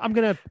 I'm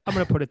gonna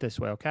put it this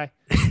way, okay?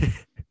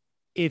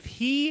 If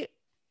he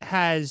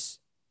has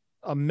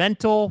a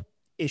mental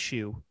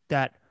issue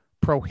that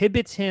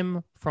prohibits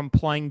him from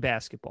playing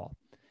basketball,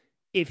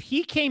 if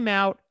he came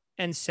out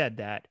and said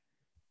that,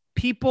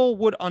 people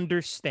would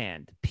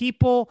understand.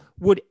 People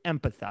would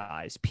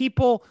empathize.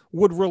 People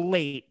would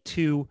relate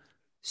to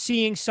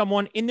seeing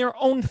someone in their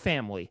own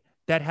family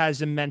that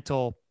has a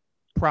mental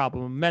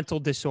problem,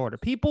 mental disorder.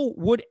 People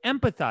would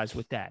empathize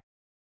with that.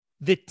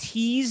 The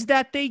tease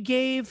that they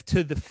gave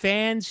to the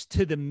fans,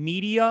 to the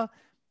media,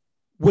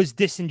 was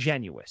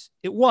disingenuous.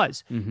 It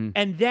was. Mm-hmm.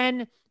 And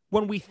then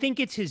when we think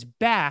it's his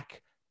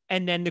back,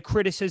 and then the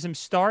criticism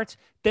starts,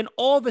 then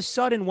all of a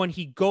sudden when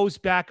he goes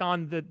back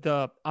on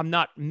the I'm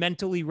not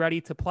mentally ready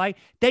to play,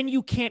 then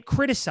you can't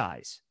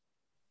criticize.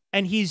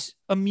 And he's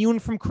immune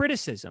from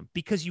criticism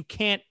because you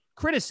can't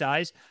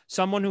criticize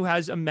someone who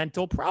has a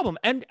mental problem,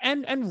 and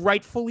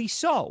rightfully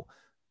so.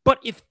 But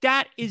if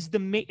that is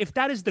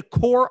the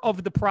core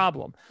of the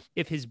problem,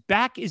 if his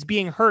back is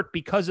being hurt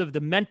because of the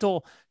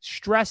mental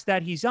stress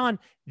that he's on,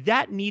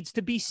 that needs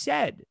to be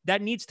said.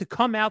 That needs to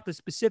come out. The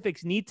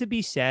specifics need to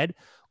be said,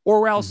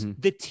 or else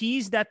Mhm. the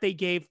tease that they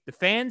gave the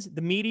fans,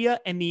 the media,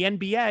 and the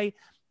NBA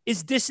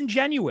is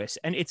disingenuous,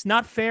 and it's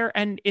not fair,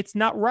 and it's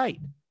not right.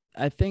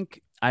 I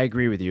think I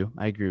agree with you.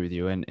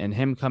 And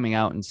him coming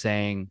out and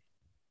saying,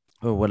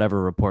 or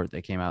whatever report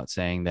that came out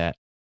saying that,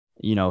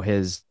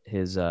 his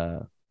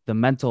the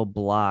mental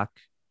block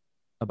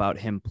about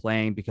him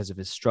playing because of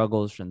his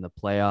struggles from the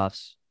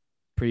playoffs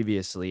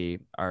previously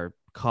are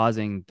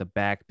causing the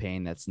back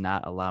pain that's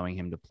not allowing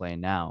him to play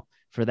now.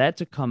 For that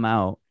to come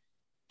out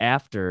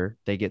after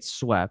they get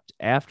swept,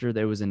 after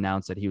it was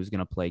announced that he was going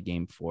to play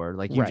game 4,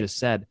 like you Right. just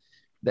said,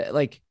 that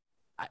like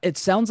it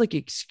sounds like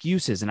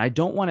excuses. And I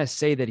don't want to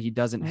say that he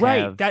doesn't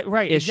Right. have That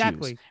right. issues,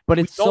 Exactly. but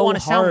We it's don't so want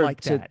to sound hard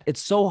like to that.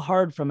 it's so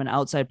hard from an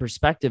outside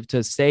perspective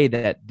to say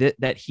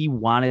that he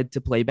wanted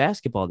to play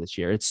basketball this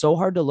year. It's so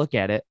hard to look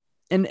at it.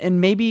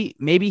 And maybe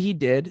he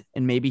did,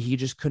 and maybe he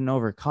just couldn't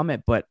overcome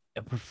it. But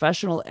a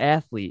professional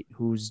athlete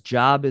whose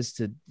job is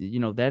to,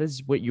 that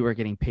is what you are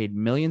getting paid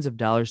millions of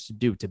dollars to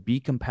do, to be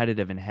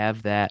competitive and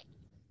have that,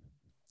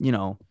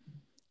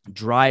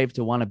 drive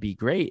to want to be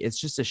great. It's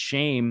just a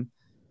shame.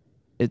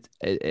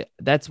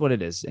 That's what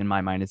it is in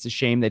my mind. It's a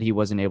shame that he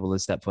wasn't able to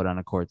step foot on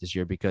a court this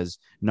year, because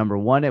number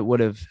one, it would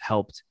have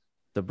helped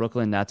the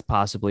Brooklyn Nets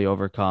possibly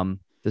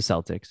overcome the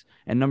Celtics.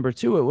 And number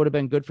two, it would have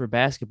been good for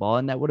basketball.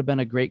 And that would have been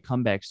a great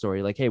comeback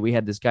story. Like, hey, we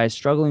had this guy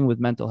struggling with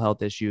mental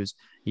health issues.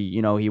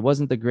 He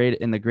wasn't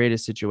in the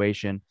greatest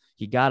situation.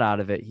 He got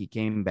out of it. He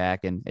came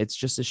back. And it's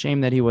just a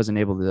shame that he wasn't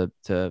able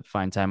to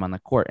find time on the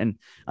court. And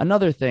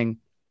another thing,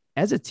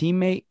 as a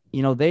teammate,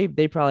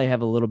 they probably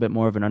have a little bit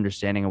more of an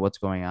understanding of what's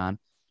going on.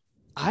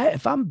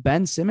 If I'm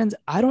Ben Simmons,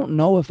 I don't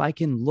know if I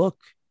can look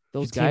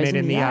those guys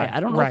in the eye. I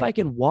don't know if I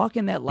can walk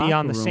in that locker room, be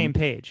on the same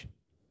page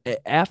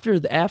after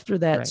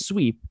that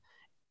sweep,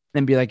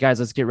 and be like, guys,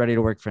 let's get ready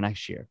to work for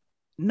next year.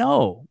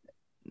 No,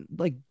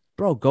 like,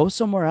 bro, go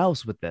somewhere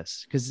else with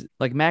this, because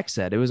like Max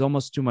said, it was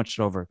almost too much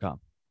to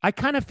overcome. I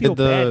kind of feel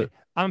bad.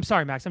 I'm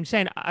sorry, Max. I'm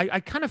saying I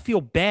kind of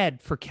feel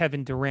bad for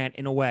Kevin Durant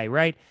in a way,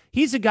 right?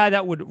 He's a guy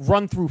that would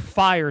run through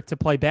fire to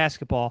play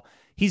basketball.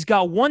 He's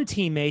got one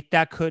teammate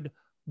that could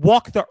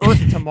walk the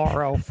earth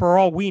tomorrow for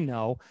all we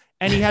know.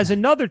 And he has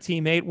another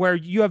teammate where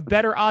you have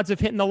better odds of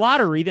hitting the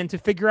lottery than to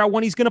figure out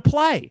when he's going to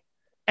play.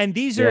 And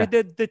these are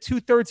the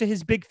 2/3 of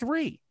his big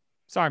three.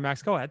 Sorry,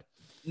 Max, go ahead.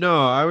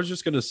 No, I was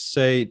just going to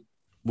say,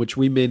 which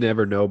we may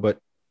never know, but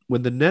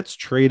when the Nets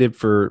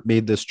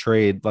made this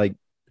trade, like,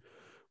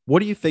 what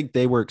do you think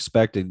they were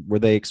expecting? Were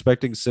they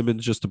expecting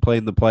Simmons just to play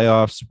in the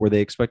playoffs? Were they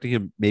expecting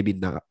him maybe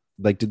not?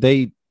 Like, did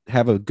they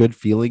have a good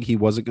feeling he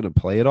wasn't going to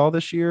play at all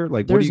this year?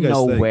 Like, what do you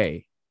guys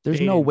think? There's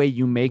no way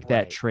you make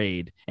that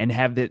trade and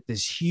have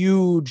this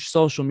huge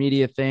social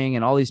media thing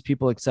and all these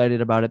people excited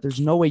about it. There's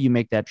no way you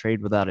make that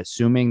trade without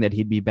assuming that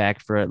he'd be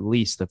back for at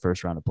least the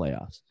first round of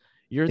playoffs.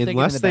 You're thinking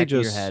in the back of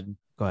your head.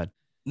 Go ahead.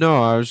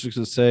 No, I was just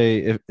going to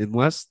say,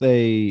 unless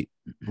they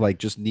like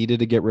just needed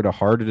to get rid of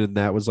Harden and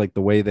that was like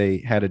the way they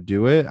had to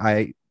do it.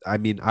 I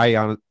mean,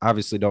 I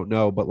obviously don't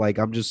know, but like,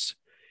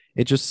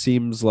 it just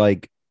seems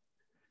like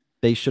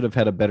they should have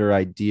had a better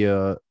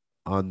idea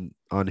on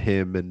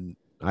him. And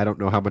I don't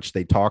know how much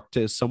they talk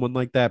to someone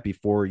like that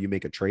before you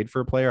make a trade for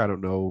a player. I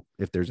don't know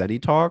if there's any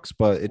talks,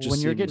 but it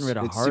just getting rid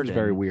of Harden, seems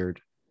very weird.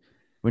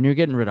 When you're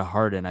getting rid of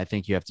Harden, I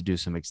think you have to do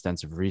some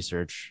extensive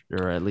research,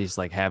 or at least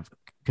like have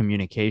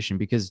communication,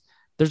 because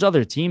there's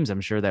other teams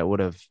I'm sure that would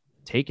have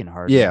taken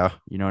Harden. Yeah.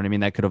 You know what I mean?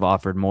 That could have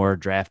offered more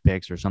draft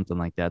picks or something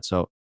like that.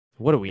 So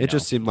what do we know? It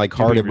just seemed like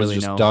Harden was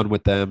just done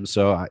with them.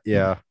 So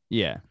yeah.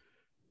 Yeah.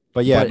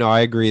 But no, I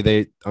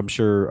agree. I'm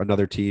sure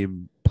another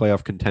team,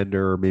 playoff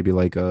contender, or maybe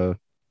like a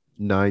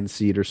 9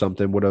 seed or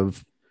something, would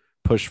have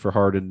pushed for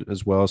Harden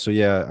as well. So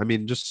yeah, I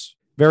mean, just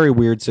very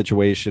weird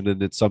situation.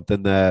 And it's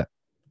something that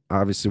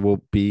obviously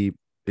will be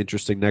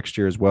interesting next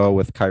year as well,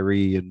 with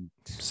Kyrie and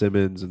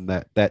Simmons and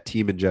that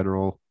team in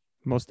general.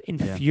 Most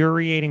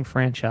infuriating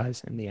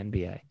franchise in the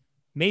NBA.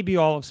 Maybe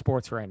all of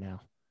sports right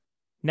now.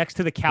 Next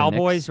to the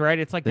Cowboys, right?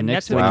 It's like the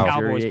Nets and the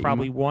Cowboys,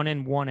 probably 1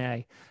 and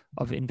 1A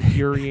of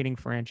infuriating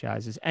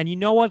franchises. And you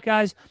know what,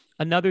 guys?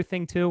 Another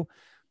thing, too.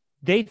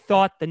 The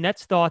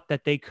Nets thought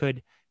that they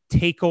could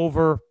take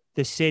over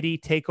the city,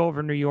 take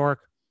over New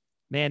York.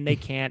 Man, they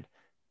can't.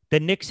 The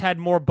Knicks had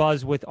more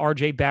buzz with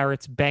R.J.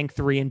 Barrett's bank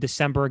 3 in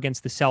December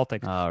against the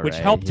Celtics, which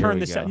helped turn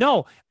the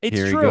No, it's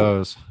Here true. He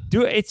goes.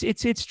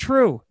 It's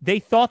true. They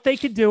thought they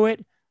could do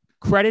it.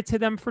 Credit to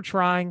them for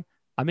trying.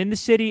 I'm in the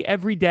city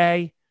every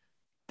day.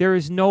 There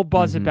is no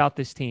buzz about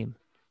this team.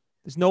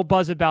 There's no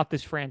buzz about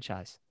this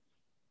franchise.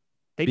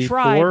 They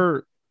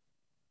tried.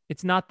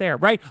 It's not there,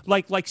 right?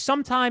 Like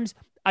sometimes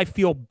I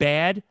feel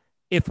bad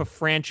if a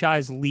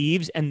franchise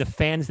leaves and the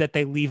fans that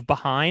they leave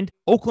behind.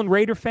 Oakland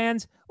Raider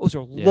fans, those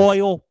are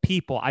loyal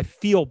people. I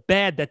feel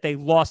bad that they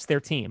lost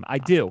their team. I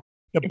do.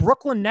 The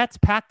Brooklyn Nets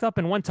packed up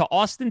and went to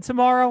Austin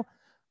tomorrow.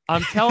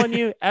 I'm telling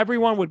you,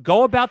 everyone would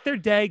go about their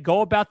day, go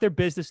about their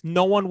business.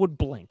 No one would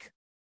blink.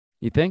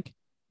 You think?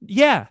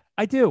 Yeah,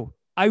 I do.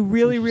 I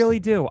really, really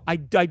do. I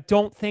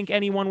don't think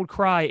anyone would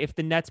cry if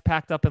the Nets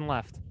packed up and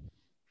left.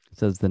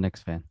 Says the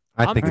Knicks fan.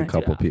 I think a I'm-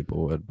 couple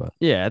people would, but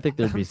Yeah, I think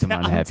there'd be some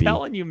I'm unhappy.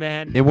 telling you,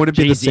 man. it wouldn't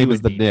be the Jay-Z same would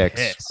as the be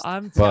Knicks. pissed.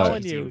 I'm but-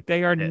 telling Jay-Z you, would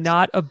they are be pissed.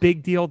 not a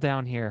big deal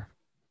down here.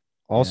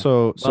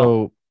 Also, Well-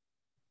 so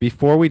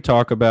before we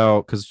talk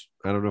about, because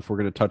I don't know if we're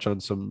going to touch on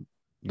some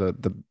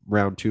the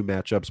round 2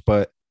 matchups,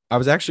 but I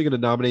was actually going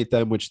to nominate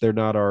them, which they're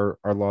not our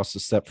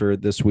losses set for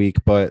this week.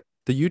 But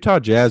the Utah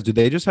Jazz, do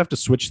they just have to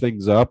switch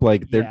things up?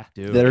 Like Yeah,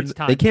 Dude, it's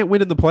time. they can't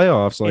win in the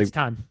playoffs. Like It's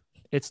time.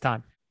 It's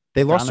time.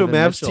 they lost to a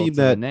Donovan Mavs Mitchell team to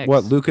the that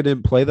Knicks. Luka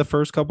didn't play the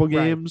first couple Right.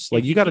 games. Like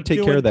If you got to keep take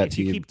care doing- of that if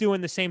team. you keep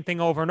doing the same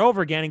thing over and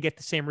over again and get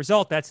the same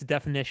result, that's the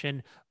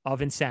definition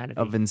of insanity.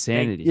 Of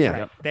insanity.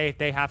 Yeah. Yep.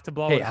 They have to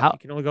blow Hey, it how- up. You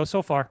can only go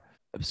so far.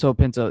 So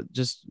Pinto,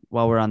 just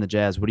while we're on the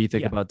Jazz, what do you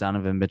think Yeah. about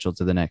Donovan Mitchell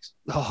to the Knicks?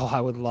 Oh,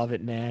 I would love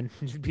it, man.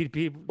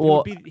 He Well,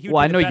 would I be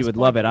the know you best would point-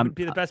 love it. He would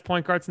be the best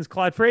point guard since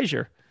Clyde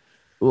Frazier.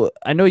 Well,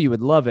 I know you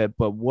would love it,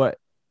 but what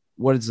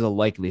is the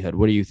likelihood?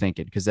 What are you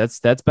thinking? Because that's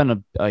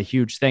been a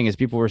huge thing, as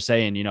people were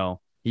saying.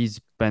 He's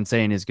been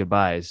saying his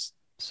goodbyes.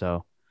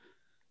 So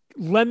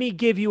Let me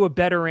give you a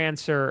better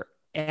answer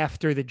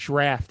after the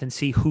draft and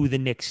see who the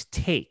Knicks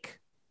take.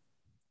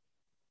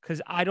 Because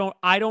I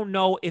don't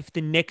know if the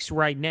Knicks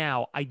right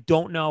now, I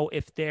don't know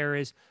if there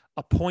is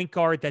a point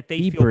guard that they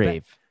be feel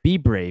brave. Be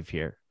brave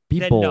here. Be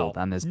Then bold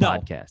no. on this No.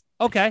 podcast.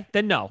 Okay,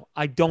 then no.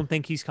 I don't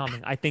think he's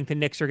coming. I think the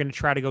Knicks are going to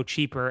try to go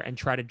cheaper and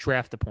try to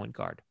draft a point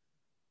guard.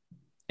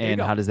 There you And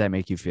go. how does that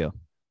make you feel?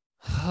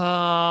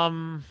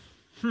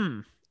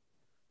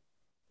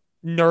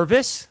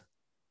 Nervous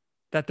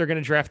that they're going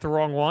to draft the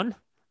wrong one.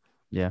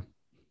 Yeah.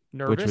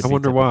 Nervous. would I be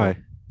wonder why.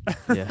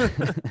 Yeah.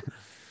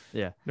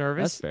 Yeah.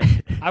 Nervous. That's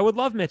fair. I would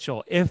love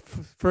Mitchell if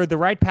for the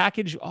right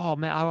package. Oh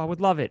man, I would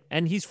love it.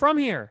 And he's from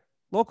here,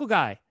 local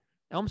guy,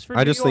 Elmsford.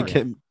 I just New think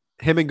York.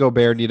 him and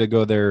Gobert need to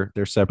go their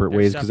separate They're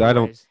ways because separate I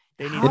don't. ways.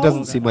 They need How It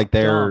doesn't to seem like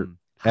they're dumb.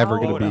 ever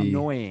How going to be.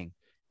 annoying.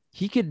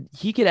 He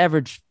could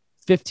average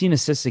 15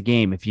 assists a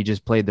game if he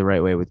just played the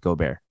right way with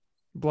Gobert.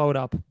 blow it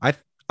up.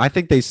 I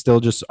think they still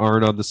just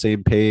aren't on the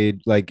same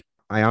page. Like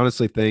I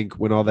honestly think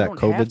when all I that don't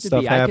have COVID to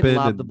stuff be. I could happened,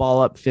 lob and the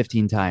ball up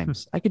 15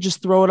 times. I could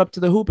just throw it up to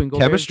the hoop and go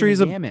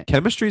chemistry's gamut.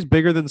 chemistry's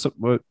bigger than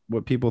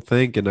what people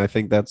think, and I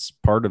think that's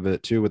part of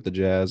it too with the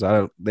Jazz.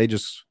 They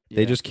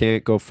just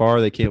can't go far.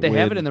 They can't. They win.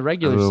 have it in the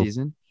regular I don't know.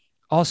 season.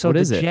 Also, What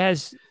is it?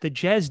 the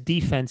Jazz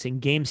defense in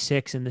Game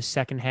 6 in the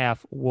second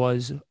half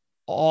was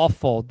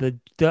awful.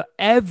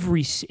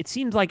 It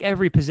seems like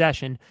every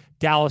possession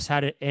Dallas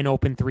had an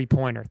open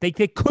 3-pointer. They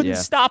couldn't Yeah.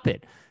 stop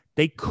it.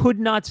 They could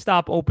not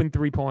stop open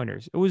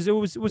 3-pointers. It was Yeah.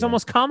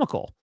 almost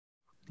comical.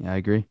 Yeah, I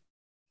agree.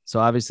 So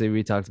obviously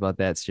we talked about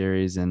that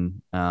series,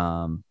 and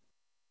the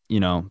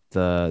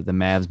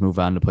Mavs move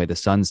on to play the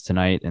Suns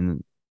tonight,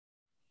 and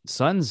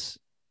Suns,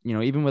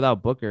 even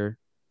without Booker,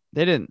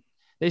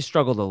 they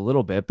struggled a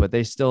little bit, but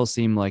they still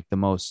seem like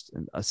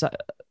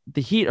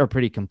the Heat are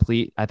pretty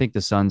complete. I think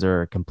the Suns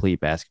are a complete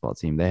basketball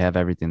team. They have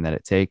everything that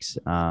it takes.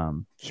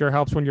 Sure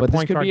helps when your But this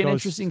point could guard be an goes.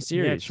 interesting Yeah,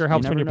 series. it sure You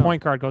helps when never your know.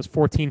 point guard goes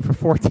 14 for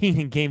 14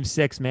 in Game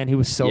 6. Man, he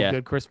was so Yeah.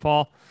 good, Chris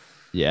Paul.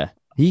 Yeah.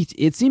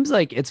 It seems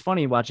like it's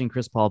funny watching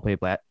Chris Paul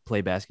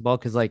play basketball,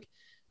 because like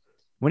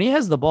when he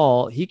has the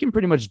ball, he can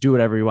pretty much do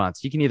whatever he wants.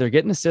 He can either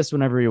get an assist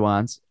whenever he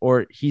wants,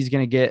 or he's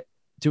going to get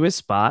to his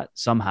spot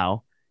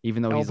somehow,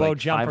 even though he's Elbow like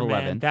jumper, 5'11".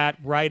 man. That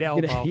right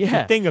elbow.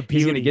 Yeah. The thing of He's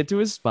beauty. going to get to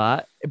his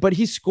spot, but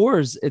he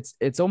scores.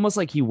 It's almost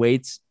like he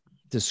waits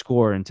to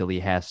score until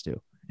he has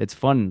to. It's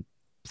fun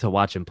to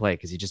watch him play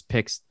because he just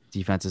picks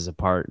defenses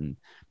apart, and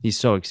he's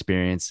so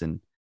experienced. And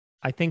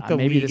I think the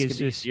maybe league this is could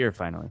be his just. year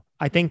finally.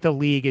 I think the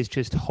league is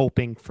just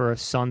hoping for a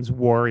Suns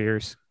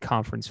Warriors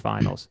conference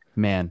finals.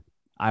 Man,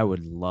 I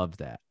would love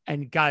that.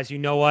 And guys, you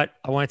know what?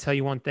 I want to tell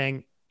you one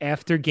thing.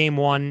 After Game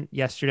 1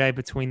 yesterday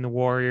between the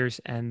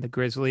Warriors and the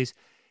Grizzlies,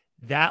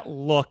 that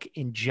look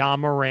in Ja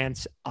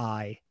Morant's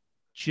eye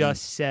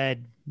just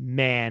said,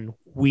 "Man,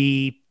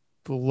 we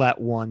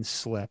let one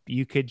slip."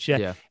 You could just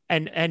Yeah.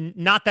 and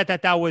not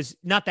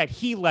that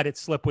he let it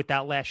slip with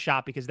that last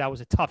shot, because that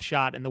was a tough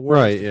shot and the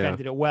Warriors Right, yeah.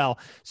 defended it well,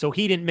 so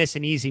he didn't miss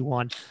an easy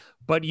one.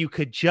 But you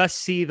could just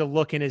see the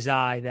look in his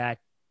eye that,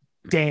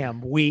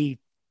 damn, we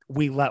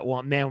let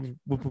one, man,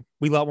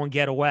 we let one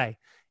get away.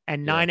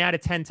 And 9 out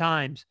of 10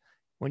 times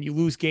when you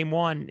lose Game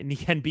 1 in the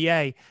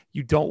NBA,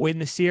 you don't win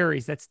the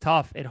series. That's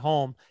tough at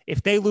home.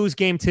 If they lose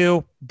Game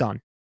 2,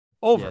 done.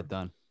 Over. Yeah,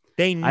 done.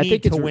 They I need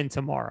think to it's win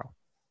tomorrow.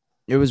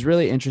 It was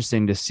really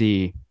interesting to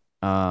see,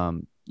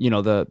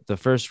 the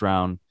first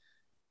round,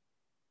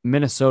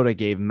 Minnesota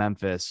gave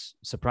Memphis,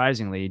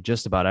 surprisingly,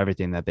 just about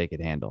everything that they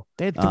could handle.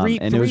 They had and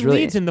it three was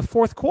really- leads in the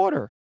fourth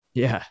quarter.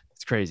 Yeah,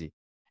 it's crazy.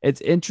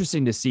 It's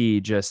interesting to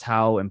see just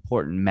how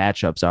important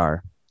matchups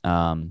are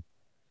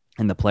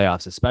in the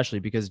playoffs, especially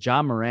because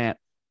Ja Morant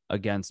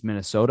against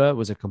Minnesota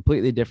was a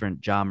completely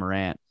different Ja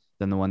Morant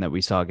than the one that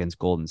we saw against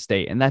Golden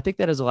State. And I think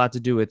that has a lot to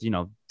do with,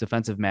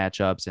 defensive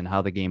matchups and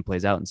how the game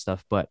plays out and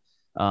stuff. But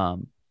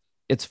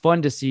it's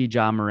fun to see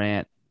Ja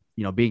Morant,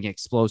 being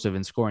explosive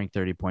and scoring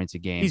 30 points a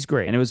game. He's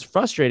great. And it was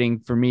frustrating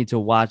for me to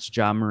watch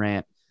Ja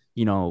Morant,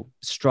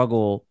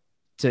 struggle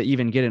to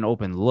even get an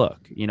open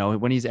look.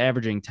 When he's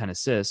averaging 10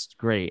 assists,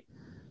 great.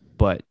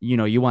 But,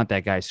 you want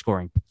that guy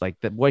scoring. Like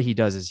what he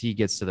does is he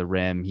gets to the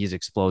rim. He's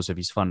explosive.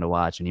 He's fun to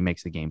watch, and he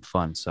makes the game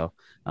fun. So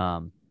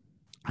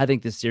I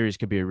think this series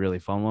could be a really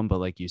fun one. But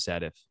like you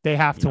said, if they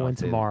have to win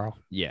tomorrow.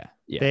 Yeah.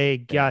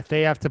 They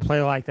have to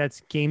play like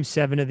that's Game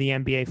 7 of the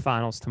NBA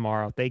Finals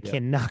tomorrow. They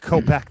cannot go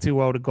back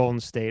 2-0 to Golden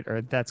State,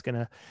 or that's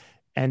gonna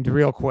end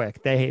real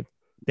quick. They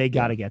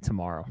got to get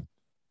tomorrow.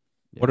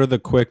 What are the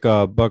quick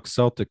Bucks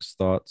Celtics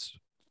thoughts?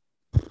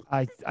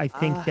 I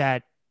think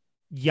that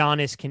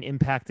Giannis can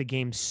impact the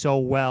game so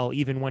well,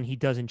 even when he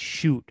doesn't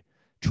shoot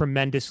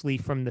tremendously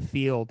from the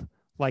field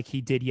like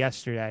he did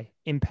yesterday,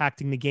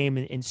 impacting the game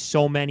in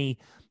so many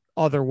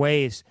other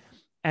ways.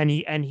 And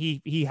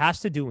he has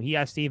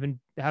to even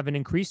have an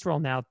increased role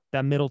now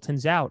that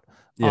Middleton's out.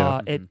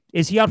 Yeah.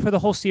 Is he out for the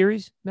whole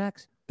series,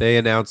 Max? They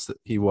announced that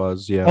he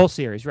was, whole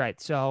series, right?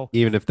 So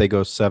even if they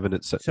go 7,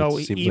 it seems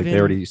like they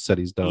already said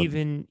he's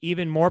done.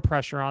 Even more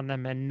pressure on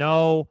them, and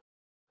no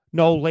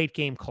late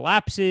game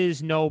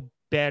collapses, no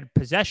bad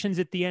possessions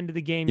at the end of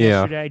the game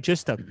yesterday.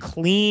 Just a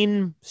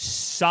clean,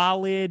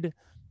 solid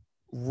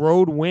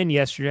road win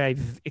yesterday.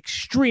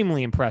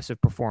 Extremely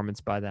impressive performance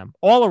by them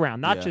all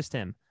around, not just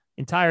him,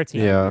 entire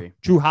team. Yeah.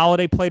 Drew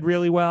Holiday played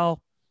really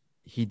well.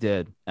 He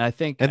did. And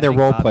they're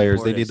role Bobby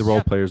players. Portis, They need the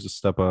role players to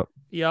step up.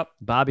 Yep.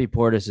 Bobby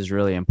Portis is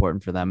really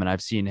important for them, and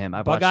I've seen him.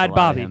 I've watched a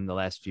lot of him the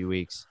last few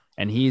weeks,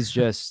 and he's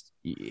just.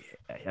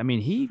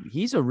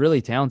 He's a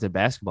really talented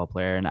basketball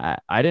player, and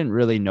I didn't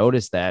really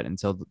notice that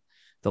until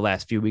the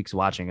last few weeks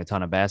watching a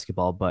ton of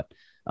basketball. But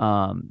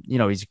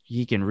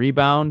he can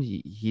rebound.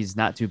 He's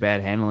not too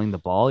bad handling the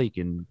ball. He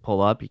can pull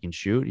up. He can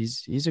shoot.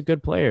 He's a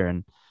good player,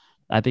 and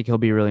I think he'll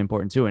be really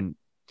important too. And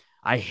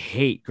I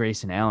hate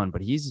Grayson Allen,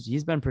 but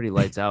he's been pretty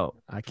lights out.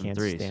 I can't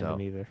stand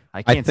him either.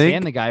 I can't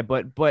stand the guy,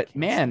 but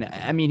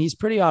man, he's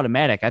pretty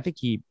automatic. I think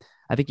he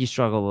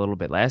struggled a little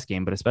bit last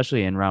game, but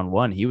especially in round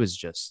 1, he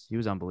was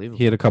unbelievable.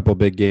 He had a couple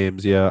big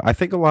games. Yeah. I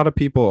think a lot of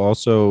people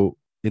also,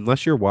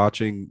 unless you're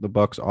watching the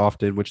Bucks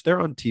often, which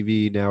they're on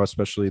TV now,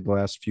 especially the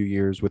last few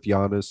years with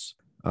Giannis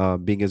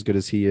being as good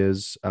as he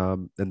is.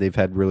 And they've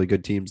had really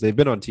good teams. They've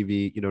been on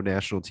TV,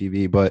 national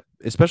TV, but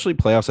especially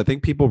playoffs. I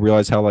think people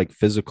realize how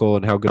physical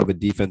and how good of a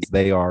defense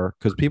they are,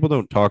 because people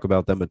don't talk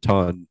about them a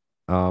ton.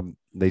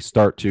 They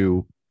start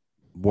to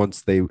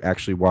once they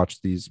actually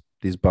watch these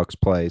Bucks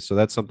play. So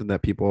that's something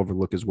that people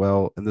overlook as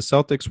well. And the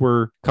Celtics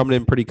were coming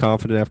in pretty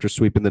confident after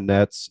sweeping the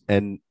Nets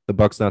and the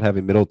Bucks not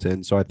having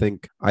Middleton. So I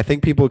think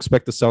people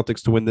expect the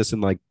Celtics to win this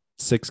in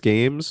 6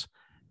 games,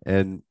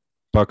 and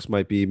Bucks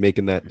might be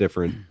making that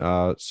different.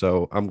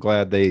 So I'm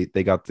glad they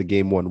got the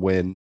game 1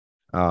 win,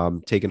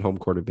 taking home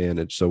court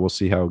advantage. So we'll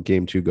see how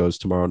game 2 goes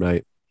tomorrow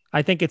night.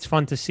 I think it's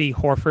fun to see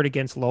Horford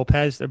against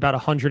Lopez. They're about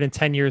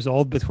 110 years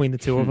old between the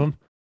two of them.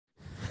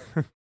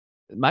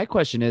 My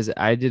question is,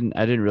 I didn't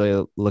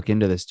really look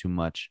into this too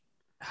much.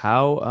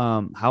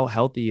 How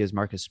healthy is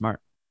Marcus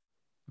Smart?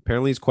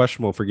 Apparently he's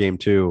questionable for game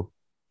 2.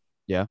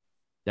 Yeah.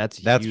 That's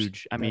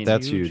huge.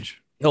 That's huge.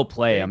 He'll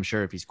play, I'm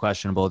sure. If he's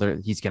questionable,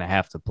 he's going to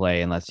have to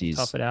play unless he's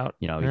tough it out.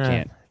 He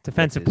can't.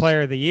 Defensive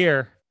player of the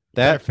year.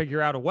 Better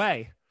figure out a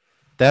way.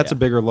 That's a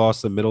bigger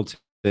loss than Middleton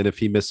if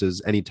he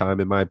misses any time,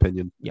 in my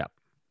opinion.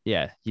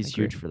 Yeah, he's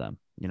huge for them.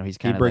 He's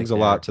kind of brings a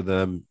lot to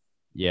them.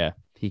 Yeah,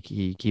 he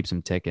keeps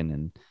them ticking,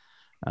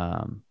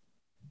 and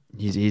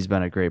he's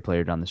been a great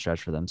player down the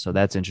stretch for them. So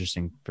that's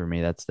interesting for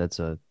me. That's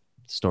a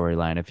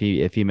storyline.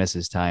 If he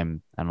misses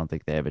time, I don't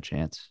think they have a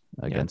chance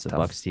against the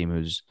Bucks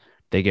team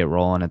they get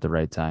rolling at the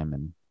right time.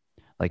 And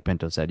like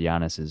Pinto said,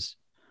 Giannis is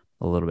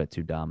a little bit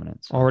too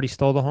dominant. So. Already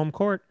stole the home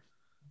court.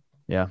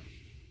 Yeah.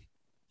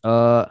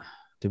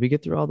 Did we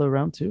get through all the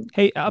round 2?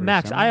 Hey,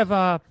 Max, I have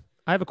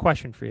a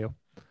question for you.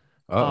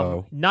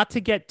 Uh-oh. Not to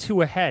get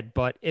too ahead,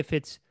 but if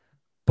it's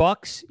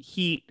Bucks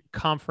Heat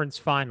conference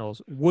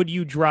finals, would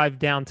you drive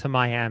down to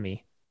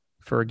Miami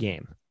for a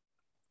game?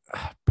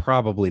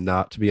 Probably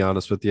not, to be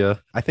honest with you.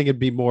 I think it'd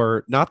be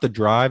more not the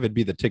drive, it'd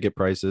be the ticket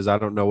prices. I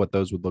don't know what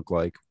those would look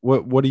like.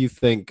 What do you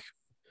think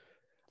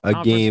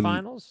a game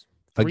finals?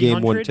 A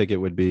game 1 ticket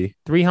would be?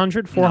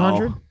 300,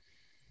 400?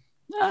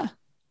 No.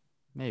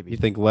 Maybe. You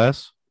think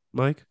less,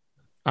 Mike?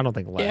 I don't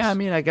think less.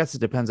 Yeah, I guess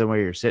it depends on where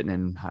you're sitting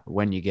and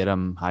when you get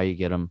them, how you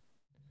get them.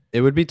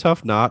 It would be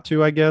tough not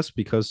to, I guess,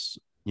 because,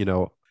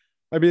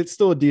 it's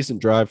still a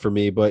decent drive for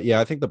me. But, yeah,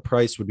 I think the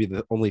price would be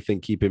the only thing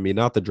keeping me,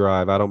 not the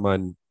drive. I don't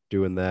mind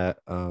doing that.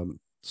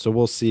 So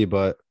we'll see,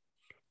 but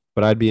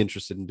I'd be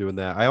interested in doing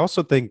that. I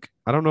also think,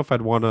 I don't know if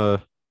I'd want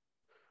to,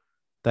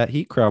 that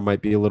Heat crowd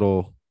might be a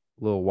little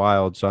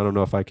wild. So I don't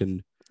know if I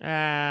can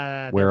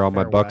wear all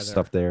my Bucks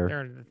stuff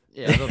there.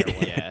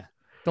 Yeah.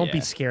 Don't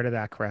be scared of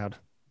that crowd.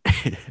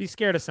 Be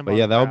scared of somebody. But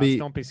yeah,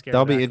 don't be scared.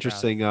 That'll be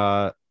interesting.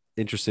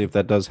 Interesting if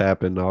that does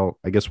happen.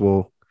 I guess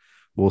we'll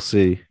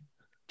see.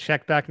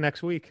 Check back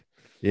next week.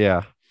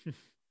 Yeah.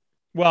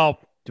 Well,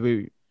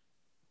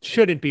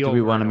 shouldn't be do over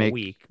we want to make a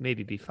week,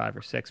 maybe be 5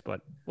 or 6,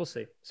 but we'll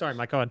see. Sorry,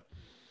 Mike, go ahead.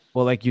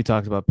 Well, like you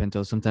talked about,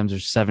 Pinto, sometimes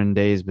there's 7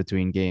 days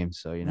between games,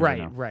 so you never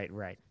know.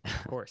 Right.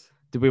 Of course.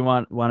 Do we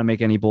want to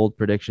make any bold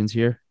predictions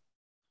here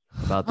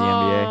about the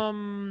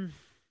NBA?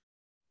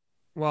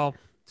 Well,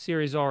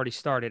 series already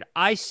started.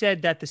 I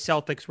said that the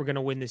Celtics were going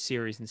to win this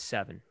series in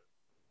 7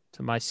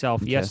 to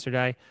myself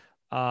yesterday.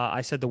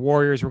 I said the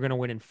Warriors were going to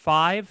win in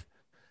 5.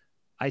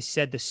 I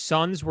said the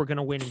Suns were going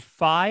to win in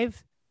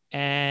 5.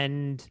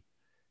 And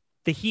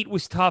the Heat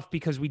was tough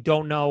because we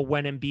don't know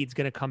when Embiid's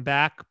going to come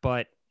back.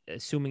 But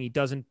assuming he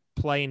doesn't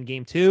play in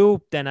game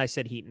 2, then I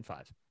said Heat in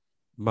 5.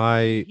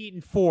 Heat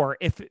in 4.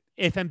 If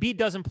Embiid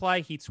doesn't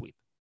play, Heat sweep.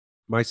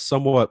 My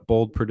somewhat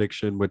bold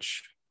prediction,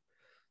 which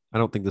I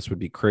don't think this would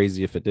be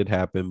crazy if it did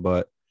happen,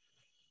 but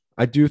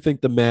I do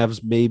think the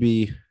Mavs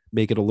maybe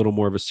make it a little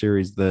more of a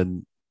series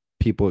than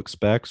people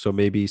expect. So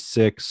maybe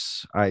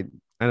 6. I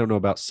don't know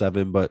about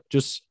 7, but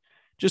just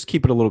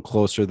keep it a little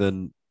closer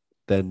than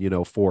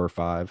 4 or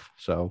 5.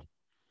 So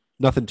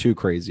nothing too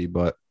crazy,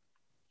 but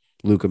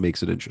Luka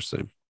makes it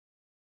interesting.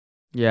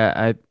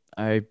 Yeah,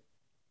 I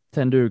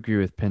tend to agree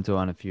with Pinto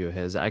on a few of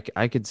his. I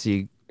could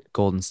see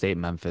Golden State,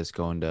 Memphis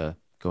going to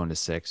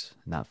 6,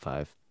 not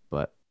 5,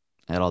 but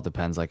it all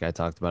depends. Like I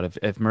talked about,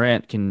 if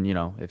Morant can,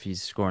 if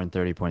he's scoring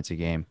 30 points a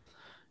game,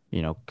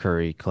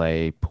 Curry,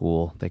 Clay,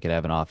 Poole, they could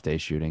have an off day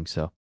shooting.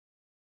 So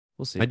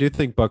we'll see. I do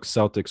think Bucks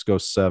Celtics go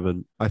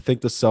 7. I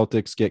think the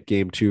Celtics get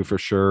game 2 for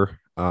sure.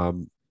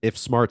 If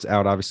Smart's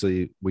out,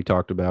 obviously we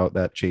talked about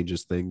that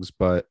changes things,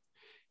 but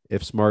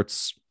if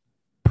Smart's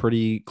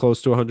pretty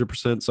close to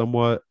 100%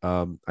 somewhat,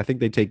 I think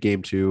they take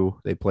game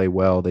 2. They play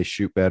well, they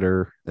shoot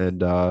better,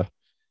 and then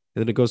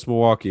it goes to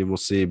Milwaukee, and we'll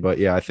see. But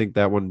yeah, I think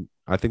that one's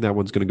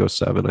going to go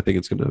 7. I think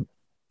it's going to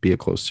be a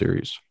close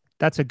series.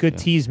 That's a good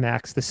tease,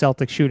 Max. The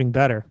Celtics shooting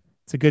better.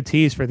 It's a good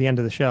tease for the end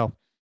of the show.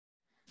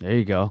 There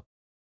you go.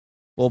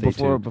 Well,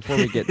 before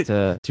we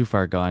get too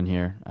far gone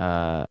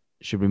here,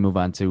 should we move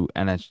on to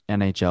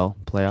NHL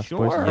playoffs?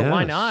 Sure,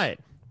 why not?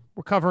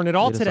 We're covering it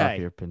all today. Lead us off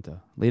here,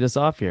 Pinto. Lead us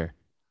off here.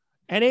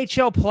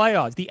 NHL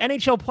playoffs. The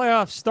NHL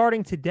playoffs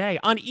starting today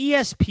on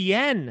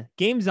ESPN.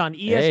 Games on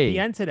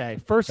ESPN today.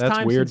 First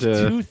time since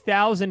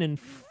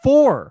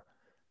 2004.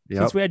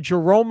 Since we had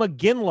Jerome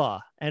McGinley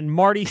and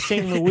Marty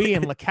St. Louis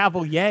and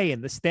LeCavalier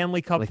in the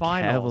Stanley Cup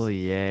Finals.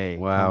 LeCavalier.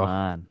 Wow. Come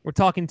on. We're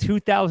talking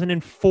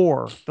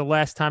 2004, the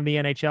last time the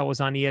NHL was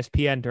on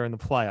ESPN during the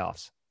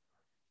playoffs.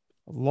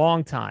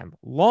 Long time.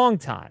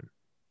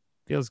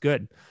 Feels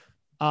good.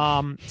 2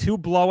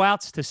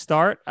 blowouts to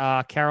start.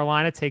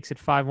 Carolina takes it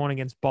 5-1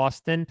 against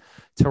Boston.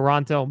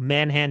 Toronto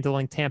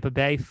manhandling Tampa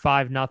Bay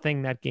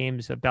 5-0. That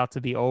game's about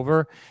to be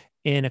over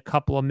in a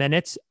couple of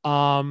minutes.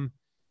 I'll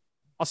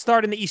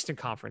start in the Eastern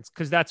Conference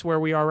because that's where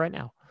we are right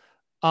now.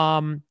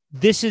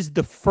 This is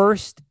the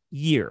first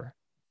year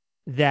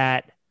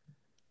that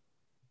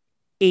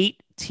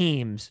 8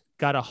 teams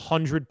got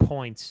 100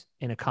 points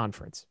in a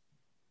conference.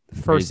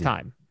 First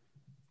time,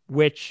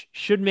 which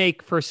should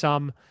make for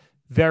some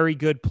very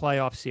good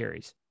playoff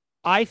series.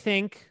 I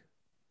think,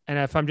 and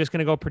if I'm just going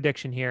to go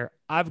prediction here,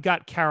 I've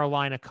got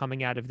Carolina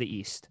coming out of the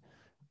East.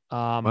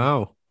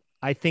 Wow.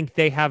 I think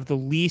they have the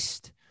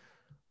least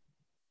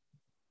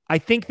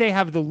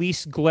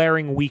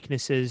glaring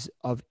weaknesses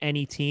of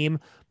any team.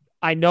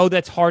 I know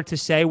that's hard to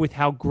say with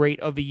how great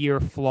of a year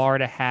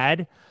Florida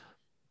had,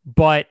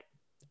 but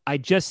I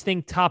just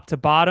think top to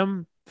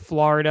bottom,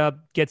 Florida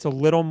gets a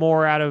little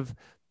more out of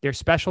their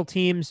special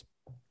teams.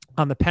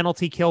 On the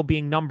penalty kill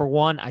being number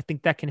 1, I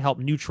think that can help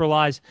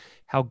neutralize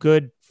how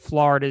good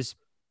Florida's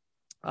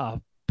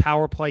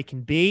power play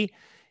can be.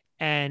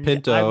 And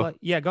Pinto,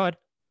 go ahead.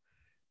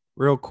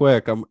 Real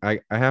quick, I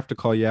have to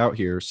call you out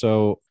here.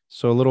 So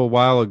a little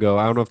while ago,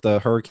 I don't know if the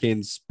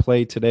Hurricanes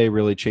play today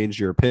really changed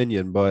your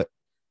opinion, but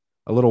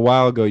a little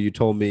while ago you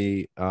told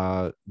me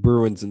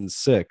Bruins in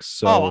 6.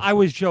 So I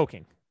was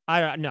joking.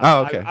 No.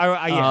 Oh, okay.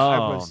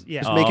 I was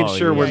just making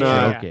sure we're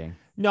not joking.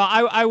 No,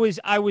 I was.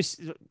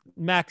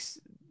 Max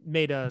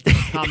made a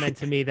comment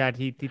to me that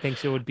he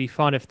thinks it would be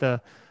fun if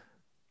the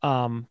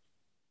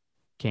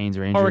Hurricanes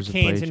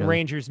and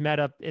Rangers met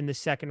up in the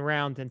second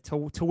round, and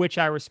to which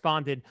I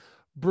responded,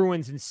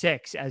 Bruins in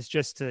 6 as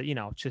just to messing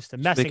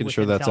making with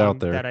sure him, that's telling out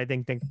there. that I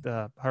think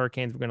the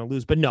Hurricanes were going to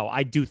lose. But no,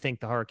 I do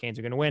think the Hurricanes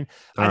are going to win.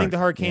 I think the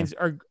Hurricanes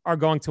are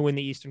going to win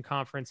the Eastern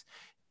Conference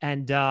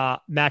and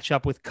match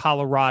up with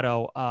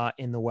Colorado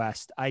in the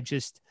West.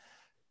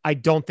 I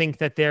don't think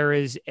that there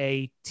is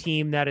a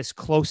team that is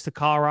close to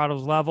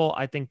Colorado's level.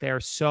 I think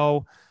they're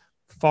so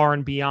far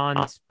and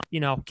beyond.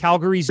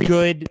 Calgary's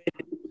good.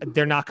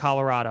 They're not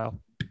Colorado.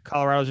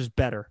 Colorado's just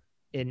better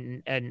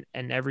in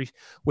every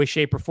way,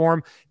 shape, or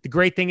form. The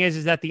great thing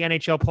is that the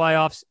NHL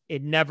playoffs,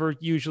 it never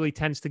usually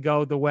tends to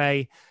go the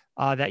way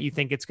that you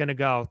think it's going to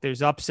go.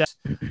 There's upsets.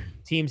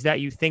 Teams that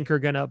you think are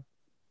going to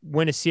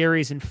win a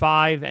series in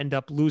 5 end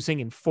up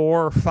losing in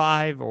 4 or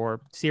 5, or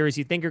series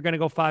you think are going to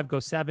go 5 go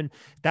 7.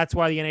 That's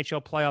why the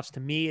NHL playoffs to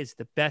me is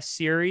the best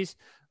series.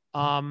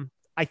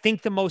 I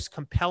think the most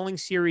compelling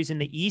series in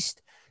the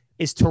East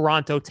is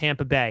Toronto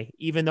Tampa Bay,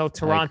 even though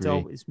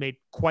Toronto has made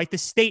quite the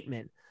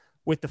statement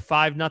with the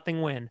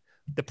 5-0 win.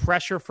 The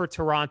pressure for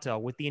Toronto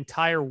with the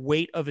entire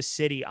weight of a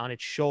city on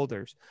its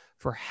shoulders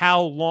for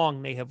how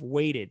long they have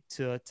waited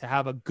to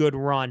have a good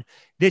run.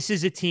 This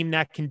is a team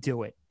that can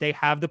do it. They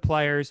have the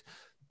players.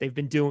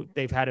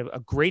 They've had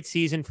a great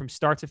season from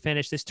start to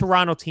finish. This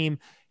Toronto team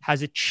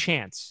has a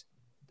chance.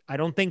 I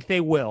don't think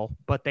they will,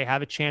 but they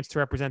have a chance to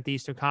represent the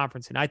Eastern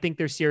Conference. And I think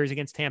their series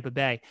against Tampa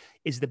Bay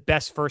is the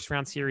best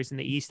first-round series in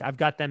the East. I've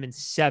got them in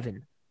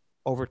 7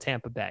 over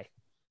Tampa Bay.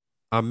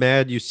 I'm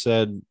mad you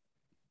said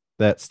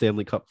that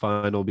Stanley Cup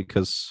final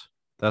because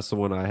that's the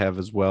one I have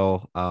as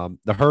well.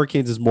 The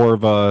Hurricanes is more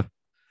of a,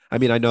 I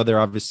mean, I know they're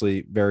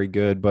obviously very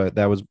good, but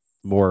that was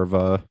more of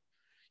a,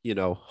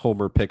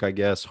 homer pick, I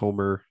guess.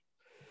 Homer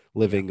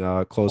living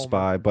close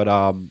by.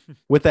 But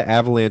with the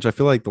Avalanche, I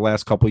feel like the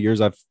last couple of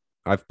years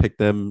I've picked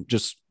them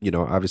just,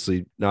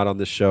 obviously not on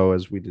this show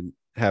as we didn't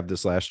have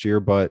this last year,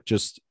 but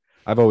just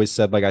I've always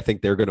said like I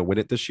think they're going to win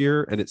it this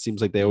year, and it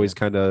seems like they always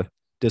kind of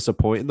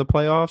disappoint in the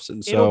playoffs,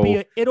 and so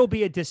it'll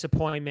be a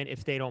disappointment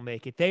if they don't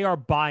make it. They are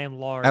by and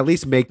large at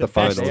least make the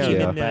finals. They are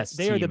Yeah,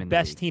 the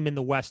best team in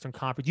the Western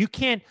Conference. You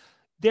can't.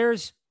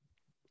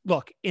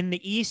 Look in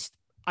the East.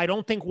 I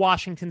don't think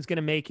Washington's going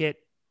to make it.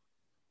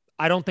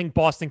 I don't think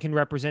Boston can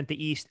represent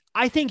the East.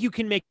 I think you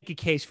can make a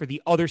case for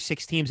the other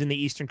 6 teams in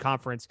the Eastern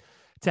Conference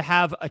to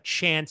have a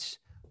chance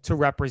to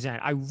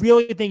represent. I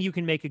really think you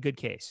can make a good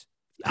case.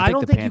 I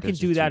don't think you can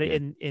do that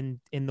in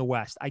the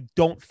West. I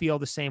don't feel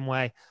the same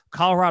way.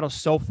 Colorado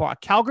so far.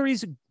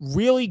 Calgary's a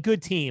really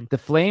good team. The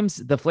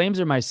Flames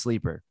are my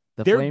sleeper.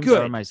 They're Flames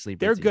good. Are my sleeper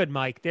They're team. good,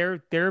 Mike.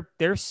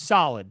 They're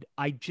solid.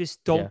 I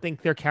just don't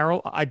think they're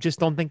I just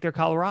don't think they're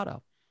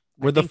Colorado.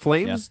 Were the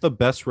Flames the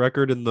best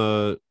record in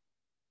the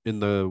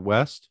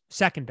West?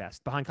 Second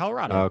best behind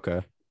Colorado. Oh,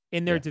 okay.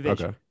 In their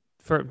division. Okay.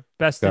 For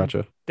best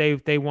Gotcha.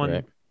 They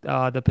won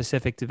the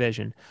Pacific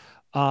Division.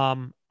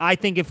 I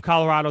think if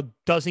Colorado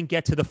doesn't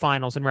get to the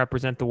finals and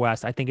represent the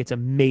West, I think it's a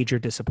major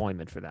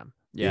disappointment for them.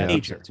 Yeah,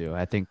 major too.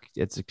 I think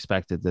it's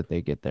expected that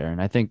they get there, and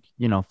I think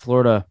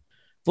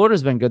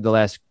Florida's been good the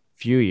last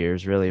few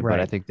years, really. But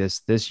I think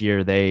this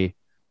year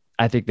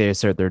I think they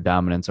assert their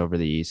dominance over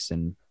the East,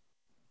 and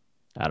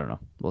I don't know.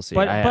 We'll see.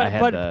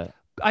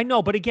 I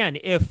know, but again,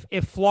 if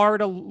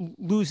Florida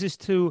loses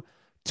to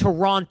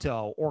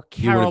Toronto or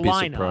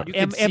Carolina,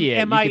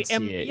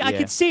 I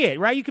could see it,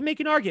 right? You can make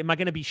an argument. Am I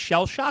going to be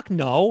shell shocked?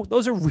 No,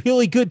 those are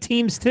really good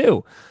teams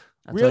too.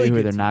 I'll tell you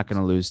who they're not going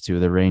to lose to: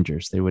 the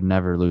Rangers. They would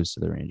never lose to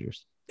the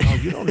Rangers. Oh,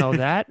 you don't know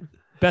that.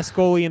 Best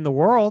goalie in the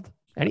world.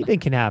 Anything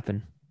can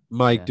happen.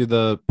 Mike, do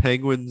the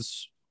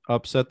Penguins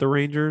upset the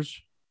Rangers?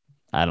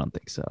 I don't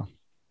think so.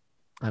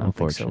 I don't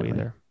think so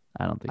either.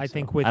 I don't think. I so.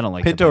 think with I don't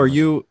like Pinto. Are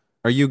you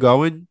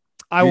going?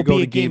 I will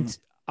be at game.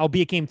 I'll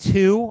be at game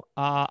 2.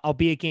 I'll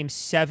be at game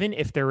 7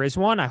 if there is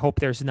one. I hope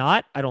there's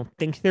not. I don't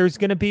think there's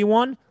going to be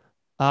one.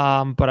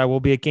 But I will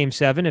be at game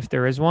 7 if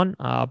there is one.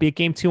 I'll be at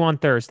game 2 on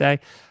Thursday.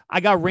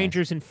 I got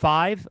Rangers in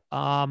 5.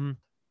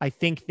 I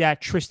think that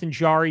Tristan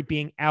Jarry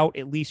being out,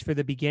 at least for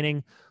the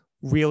beginning,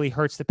 really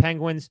hurts the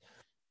Penguins.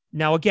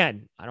 Now,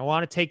 again, I don't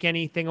want to take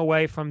anything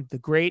away from the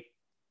great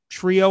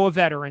trio of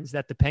veterans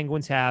that the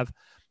Penguins have.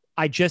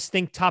 I just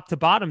think top to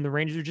bottom, the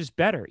Rangers are just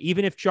better.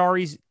 Even if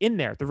Jarry's in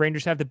there, the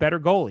Rangers have the better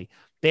goalie.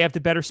 They have the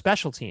better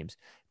special teams.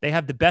 They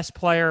have the best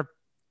player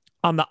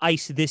on the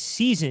ice this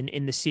season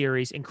in the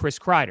series in Chris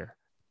Kreider.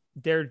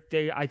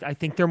 I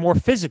think they're more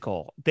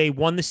physical. They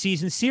won the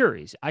season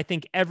series.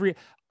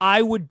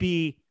 I would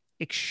be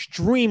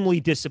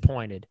extremely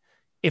disappointed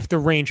if the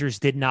Rangers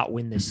did not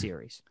win this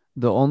series.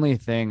 The only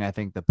thing I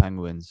think the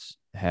Penguins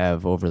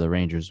have over the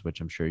Rangers,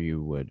 which I'm sure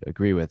you would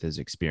agree with, is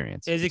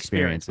experience.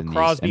 Experience in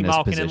Crosby,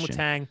 Malkin, and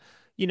Letang.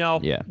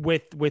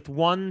 With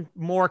one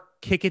more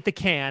kick at the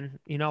can,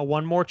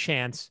 one more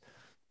chance.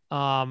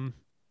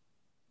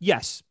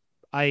 Yes,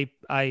 I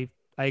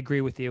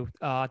agree with you.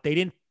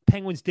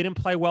 Penguins didn't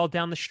play well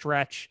down the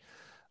stretch.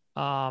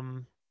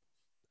 Again,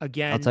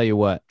 I'll tell you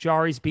what,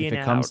 Jarry's being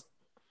out.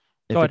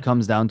 If it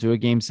comes down to a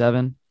game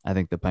 7, I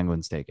think the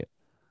Penguins take it.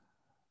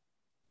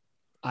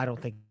 I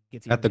don't think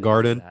it's at the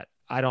Garden.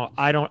 I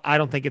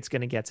don't think it's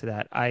going to get to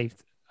that. I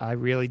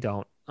really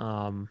don't.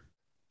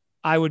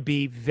 I would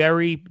be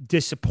very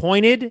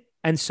disappointed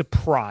and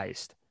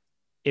surprised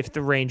if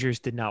the Rangers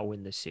did not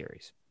win this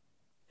series.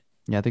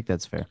 Yeah, I think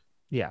that's fair.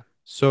 Yeah.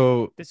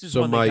 So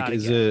Mike,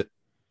 is it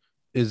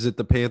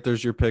the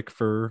Panthers your pick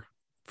for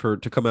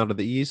to come out of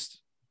the East?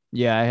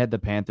 Yeah, I had the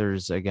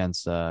Panthers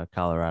against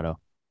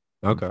Colorado.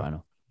 Okay.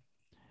 Final.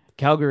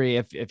 Calgary,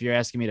 if you're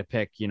asking me to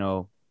pick,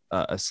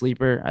 a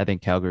sleeper, I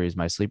think Calgary is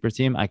my sleeper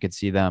team. I could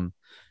see them,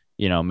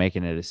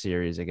 making it a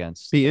series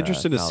against. Be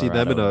interesting to see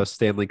them in a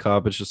Stanley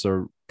Cup. It's just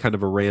a kind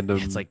of a random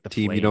like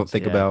team Flames, you don't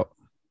think about.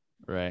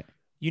 Right.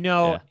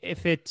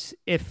 If it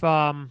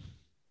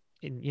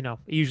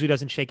usually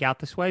doesn't shake out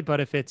this way, but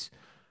if it's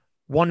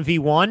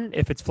 1v1,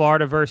 if it's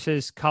Florida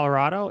versus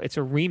Colorado, it's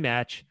a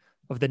rematch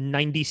of the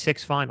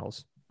 96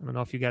 finals. I don't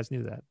know if you guys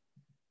knew that.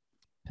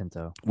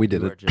 Pinto. We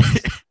did it.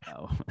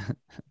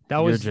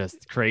 You're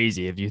just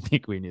crazy if you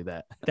think we knew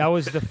that. That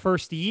was the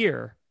first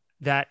year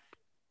that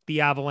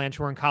the Avalanche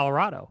were in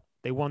Colorado.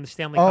 They won the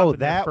Stanley Cup in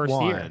their first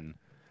year.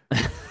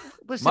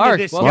 Listen Mark,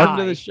 to this welcome guy.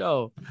 to the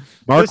show.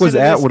 Mark was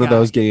at one of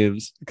those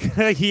games.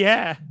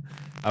 Yeah.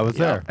 I was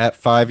there. At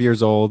 5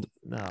 years old.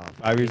 No.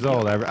 5 years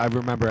old. I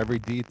remember every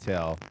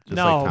detail, just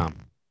No. like Tom.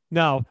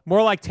 No,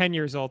 more like 10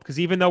 years old, because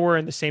even though we're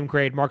in the same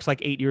grade, Mark's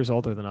like 8 years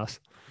older than us.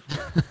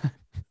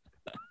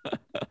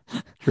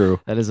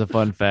 True. That is a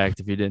fun fact.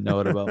 If you didn't know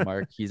it about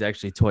Mark, he's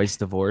actually twice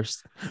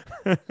divorced.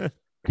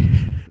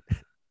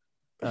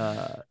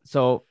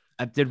 So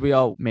did we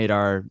all made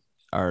our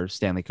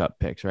Stanley Cup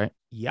picks, right?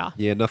 Yeah.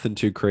 Yeah, nothing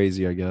too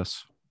crazy, I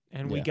guess.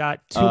 And we Yeah.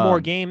 got two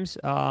more games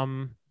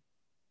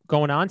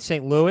going on.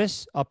 St.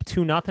 Louis up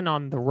 2-0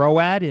 on the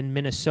Road in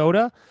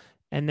Minnesota.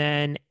 And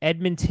then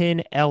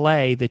Edmonton,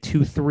 LA, the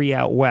 2-3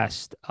 out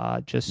west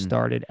just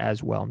started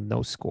as well.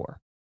 No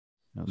score.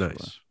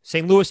 Nice.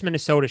 St. Louis,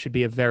 Minnesota should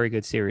be a very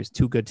good series.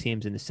 Two good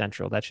teams in the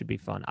Central. That should be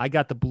fun. I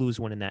got the Blues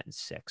winning that in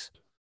 6.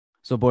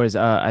 So, boys,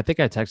 I think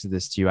I texted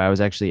this to you. I was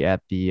actually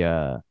at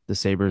the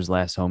Sabres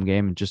last home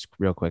game. Just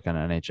real quick on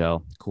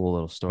NHL, cool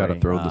little story. Gotta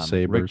throw the Rick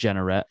Sabres.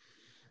 Jenneret.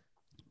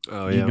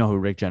 Oh, You yeah. know who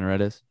Rick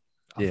Jenneret is?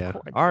 Yeah.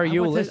 Are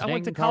you I listening,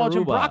 went to college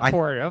in Karuba?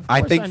 Brockport. Of I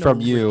course think know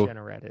from who you- Rick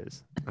Jenneret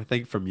is. I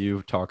think from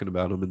you talking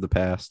about him in the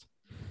past.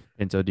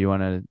 Pinto, do you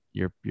want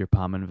your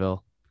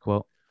Pominville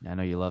quote? I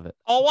know you love it.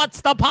 Oh,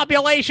 what's the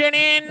population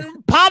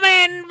in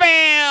Pominville?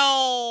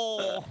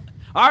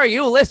 Are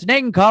you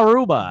listening,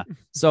 Karuba?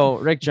 So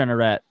Rick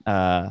Jenneret,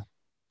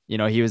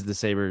 he was the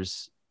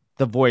Sabres,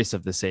 the voice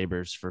of the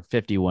Sabres for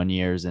 51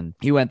 years, and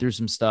he went through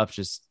some stuff.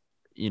 Just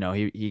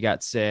he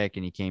got sick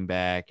and he came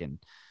back, and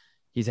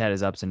he's had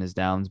his ups and his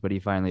downs, but he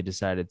finally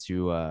decided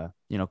to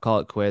call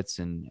it quits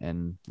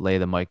and lay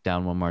the mic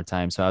down one more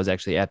time. So I was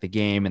actually at the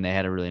game, and they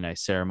had a really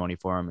nice ceremony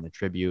for him and a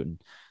tribute,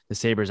 and the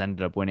Sabres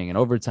ended up winning in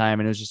overtime,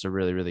 and it was just a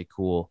really, really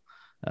cool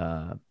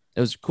it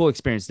was a cool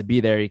experience to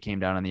be there. He came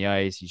down on the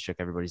ice, he shook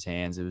everybody's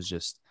hands. It was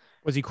just,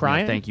 was he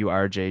crying? Thank you,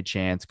 RJ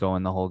chants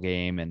going the whole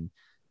game, and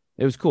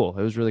it was cool.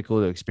 It was really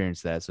cool to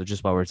experience that. So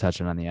just while we're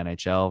touching on the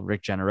NHL,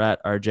 Rick Jenneret,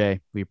 RJ,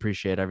 we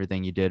appreciate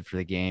everything you did for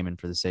the game and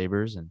for the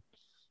Sabres. And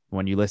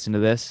when you listen to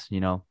this,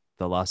 the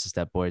Lost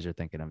Step boys are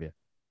thinking of you.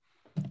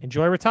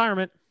 Enjoy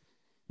retirement.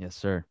 Yes,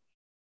 sir.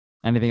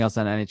 Anything else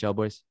on NHL,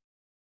 boys?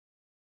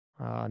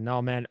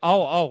 No, man.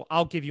 Oh,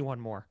 I'll give you one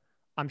more.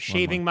 I'm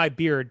shaving my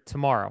beard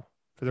tomorrow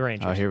for the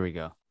Rangers. Oh, here we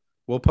go.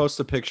 We'll post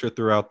a picture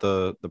throughout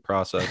the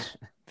process.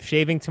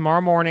 Shaving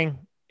tomorrow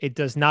morning. It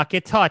does not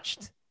get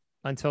touched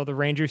until the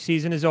Rangers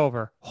season is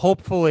over.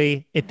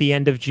 Hopefully at the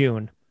end of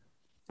June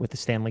with the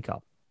Stanley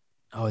Cup.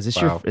 Oh, is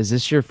this Wow. is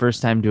this your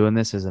first time doing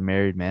this as a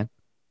married man?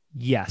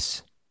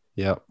 Yes.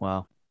 Yep.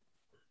 Wow.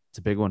 It's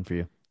a big one for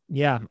you.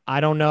 Yeah. I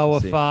don't know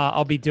Let's if see.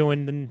 I'll be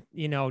doing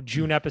the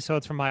June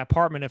episodes from my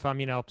apartment if I'm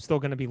still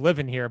going to be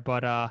living here,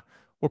 but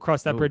we'll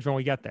cross that Ooh. bridge when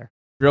we get there.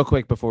 Real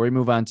quick before we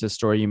move on to a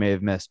story you may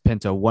have missed,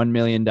 Pinto, $1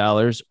 million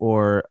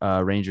or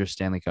Rangers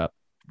Stanley Cup?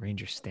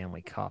 Rangers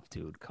Stanley Cup,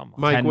 dude. Come on.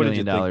 Mike, $10 what did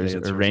you million think the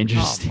answer or was? Rangers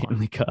Come on.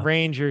 Stanley Cup?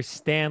 Rangers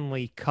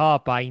Stanley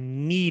Cup. I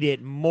need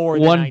it more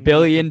than I $1 need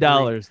billion.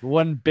 to breathe.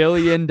 $1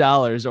 billion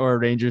or a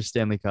Rangers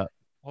Stanley Cup?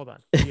 Hold on.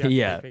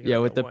 Yeah,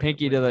 with the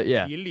pinky to the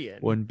billion.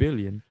 $1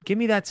 billion. Give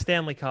me that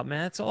Stanley Cup,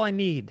 man. That's all I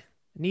need.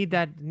 Need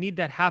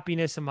that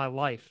happiness in my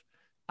life.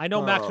 I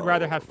know Max would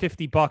rather have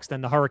 $50 than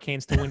the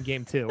Hurricanes to win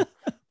game 2.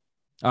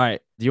 All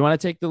right. Do you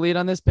want to take the lead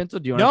on this, Pinto?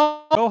 Do you want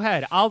No, go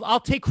ahead. I'll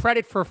take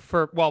credit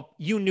for well,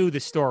 you knew the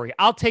story.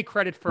 I'll take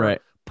credit for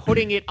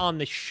putting it on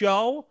the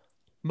show,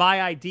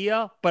 my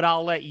idea, but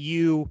I'll let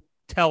you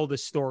tell the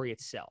story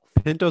itself.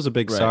 Pinto's a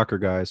big soccer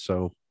guy,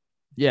 so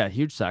Yeah,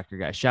 huge soccer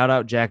guy. Shout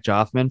out Jack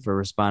Joffman for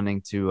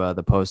responding to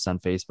the post on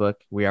Facebook.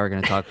 We are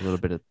going to talk a little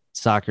bit of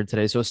soccer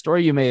today. So a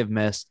story you may have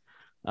missed.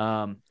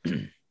 I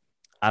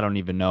don't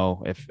even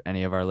know if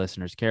any of our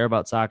listeners care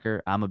about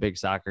soccer. I'm a big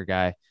soccer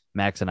guy.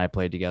 Max and I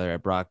played together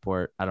at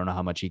Brockport. I don't know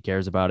how much he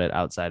cares about it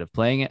outside of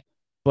playing it.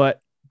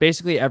 But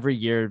basically every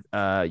year,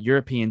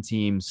 European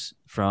teams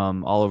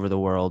from all over the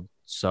world,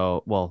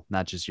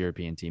 not just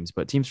European teams,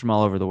 but teams from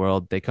all over the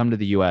world, they come to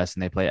the U.S.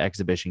 and they play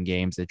exhibition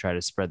games. They try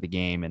to spread the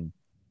game. And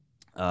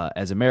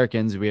as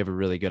Americans, we have a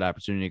really good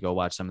opportunity to go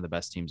watch some of the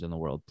best teams in the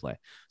world play.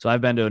 So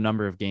I've been to a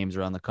number of games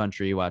around the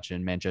country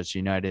watching Manchester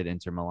United,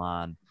 Inter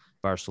Milan,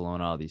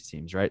 Barcelona, all these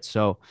teams, right?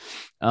 So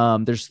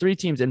there's 3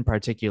 teams in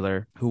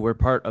particular who were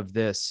part of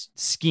this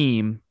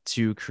scheme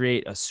to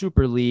create a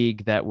super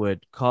league that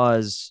would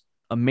cause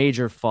a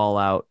major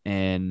fallout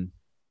in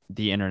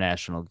the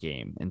international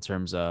game in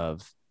terms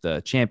of the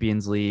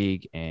Champions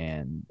League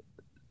and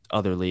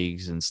other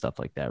leagues and stuff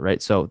like that,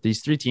 right? So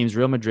these 3 teams,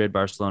 Real Madrid,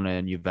 Barcelona,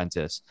 and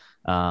Juventus,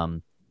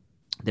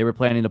 they were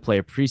planning to play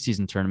a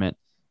preseason tournament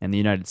in the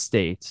United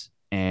States.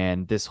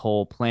 And this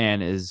whole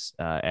plan is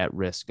at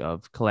risk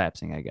of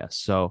collapsing, I guess.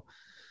 So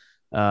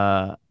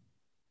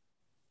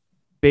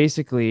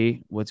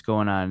basically what's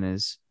going on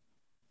is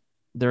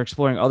they're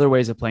exploring other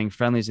ways of playing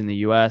friendlies in the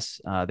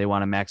U.S. They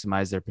want to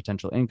maximize their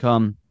potential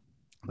income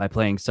by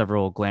playing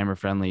several glamour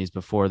friendlies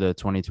before the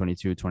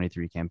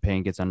 2022-23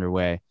 campaign gets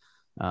underway.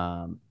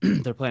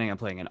 They're planning on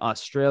playing in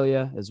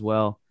Australia as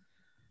well.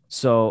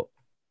 So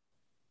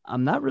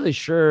I'm not really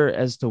sure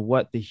as to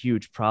what the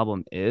huge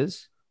problem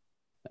is.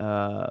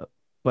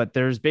 But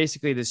there's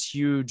basically this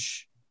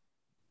huge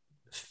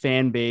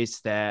fan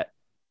base that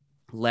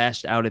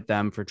lashed out at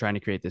them for trying to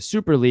create the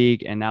Super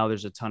League. And now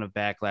there's a ton of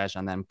backlash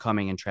on them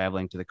coming and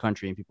traveling to the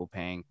country and people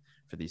paying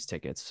for these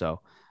tickets.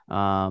 So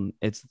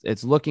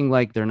it's looking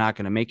like they're not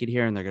going to make it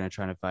here, and they're going to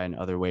try to find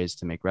other ways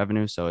to make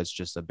revenue. So it's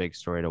just a big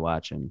story to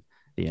watch in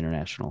the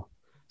international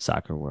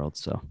soccer world.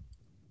 So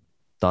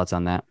thoughts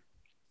on that?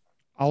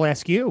 I'll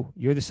ask you.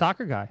 You're the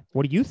soccer guy.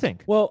 What do you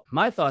think? Well,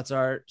 my thoughts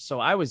are, so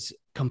I was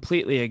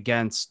completely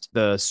against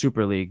the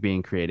Super League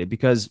being created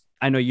because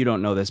I know you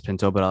don't know this,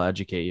 Pinto, but I'll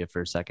educate you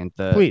for a second.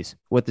 Please.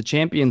 What the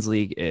Champions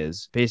League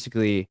is,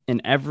 basically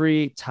in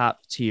every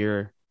top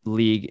tier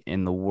league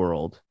in the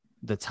world,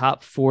 the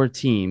top 4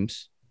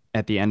 teams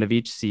at the end of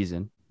each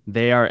season,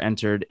 they are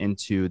entered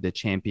into the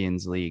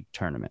Champions League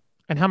tournament.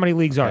 And how many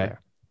leagues are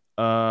there?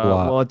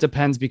 Well, it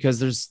depends because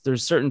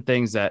there's certain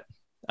things that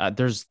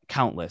there's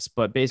countless,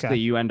 but basically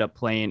you end up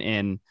playing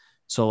in.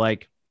 So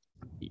like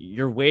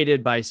you're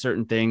weighted by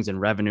certain things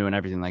and revenue and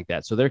everything like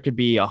that. So there could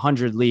be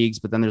 100 leagues,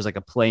 but then there's like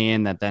a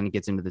play-in that then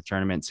gets into the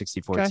tournament,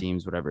 64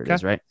 teams, whatever it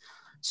is, right?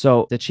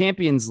 So the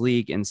Champions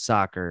League in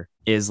soccer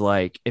is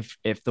like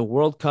if the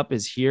World Cup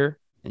is here,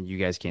 and you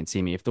guys can't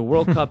see me, if the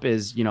World Cup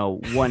is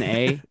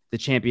 1A, the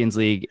Champions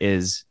League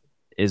is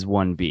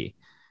 1B.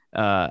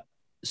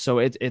 So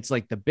it's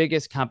like the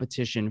biggest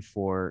competition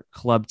for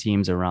club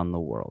teams around the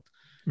world.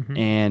 Mm-hmm.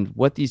 And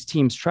what these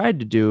teams tried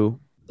to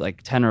do,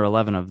 like 10 or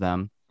 11 of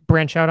them,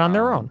 branch out on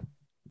their own.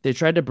 They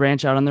tried to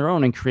branch out on their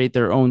own and create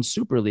their own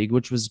Super League,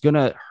 which was going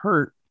to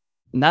hurt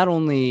not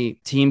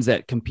only teams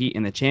that compete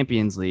in the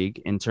Champions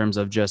League in terms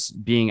of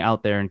just being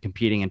out there and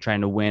competing and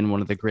trying to win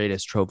one of the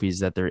greatest trophies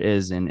that there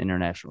is in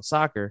international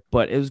soccer,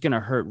 but it was going to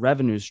hurt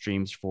revenue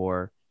streams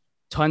for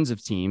tons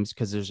of teams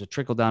because there's a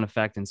trickle down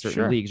effect in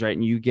certain leagues, right?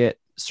 And you get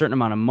a certain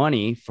amount of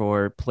money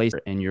for place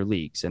in your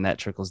leagues, and that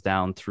trickles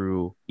down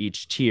through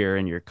each tier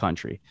in your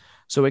country.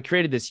 So it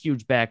created this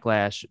huge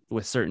backlash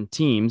with certain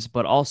teams,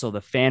 but also the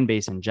fan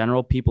base in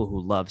general. People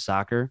who love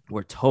soccer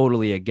were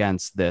totally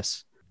against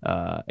this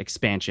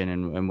expansion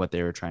and what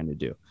they were trying to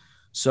do.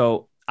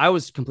 So I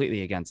was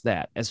completely against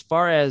that. As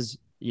far as,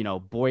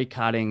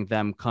 boycotting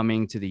them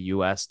coming to the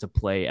US to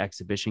play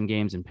exhibition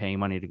games and paying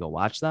money to go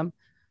watch them,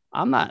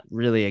 I'm not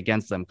really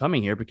against them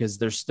coming here because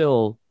they're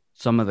still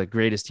some of the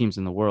greatest teams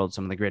in the world,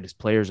 some of the greatest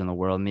players in the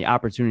world. And the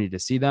opportunity to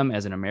see them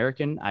as an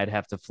American, I'd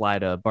have to fly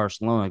to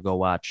Barcelona to go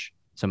watch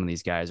some of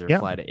these guys or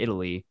fly to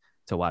Italy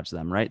to watch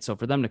them. Right. So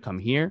for them to come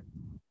here,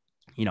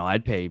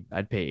 I'd pay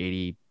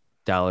 $80,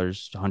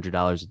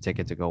 $100 a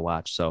ticket to go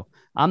watch. So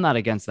I'm not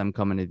against them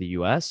coming to the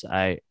US.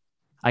 I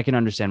can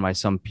understand why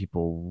some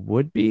people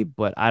would be,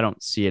 but I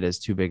don't see it as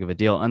too big of a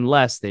deal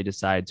unless they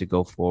decide to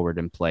go forward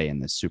and play in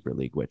this Super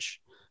League, which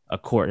a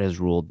court has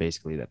ruled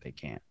basically that they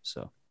can't.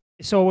 So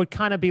it would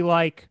kind of be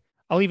like,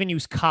 I'll even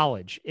use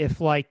college. If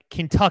like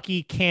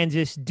Kentucky,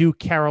 Kansas, Duke,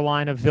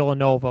 Carolina,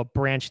 Villanova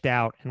branched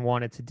out and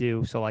wanted to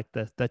do, so like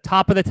the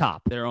top of the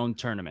top, their own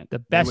tournament, the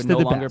best of the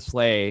best.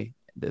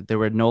 There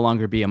would no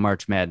longer be a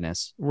March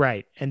Madness.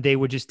 Right. And they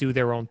would just do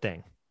their own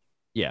thing.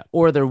 Yeah.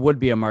 Or there would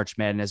be a March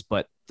Madness,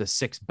 but the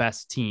 6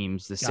 best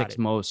teams, the 6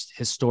 most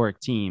historic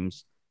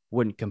teams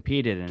wouldn't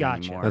compete in it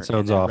anymore. That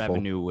sounds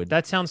awful.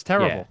 That sounds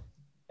terrible. Yeah,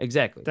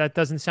 exactly. That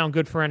doesn't sound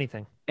good for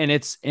anything. And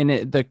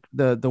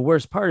the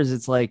worst part is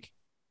it's like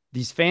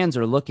these fans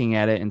are looking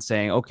at it and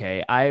saying,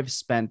 okay, I've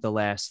spent the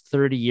last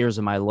 30 years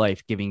of my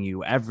life giving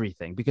you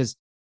everything, because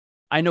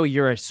I know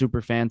you're a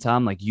super fan,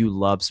 Tom, like you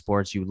love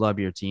sports, you love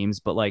your teams,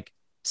 but like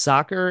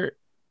soccer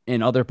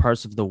in other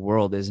parts of the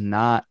world it's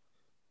not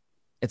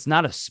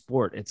a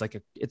sport. It's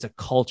like it's a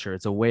culture.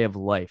 It's a way of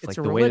life. It's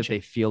like the way that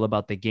they feel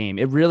about the game.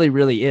 It really,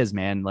 really is,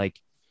 man. Like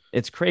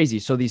it's crazy.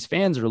 So these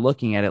fans are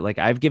looking at it like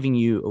I've given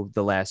you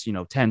the last,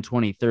 10,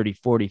 20, 30,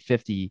 40,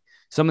 50,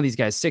 some of these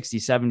guys, 60,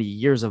 70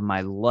 years of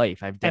my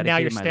life. I've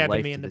dedicated my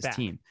life to this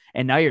team.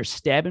 And now you're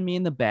stabbing me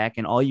in the back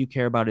and all you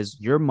care about is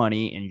your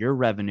money and your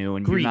revenue.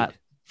 And greed. You're not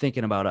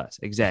thinking about us.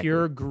 Exactly.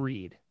 Pure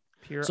greed.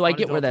 So I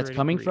get where that's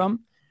coming from.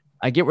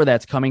 I get where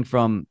that's coming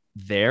from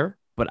there,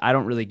 but I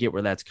don't really get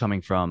where that's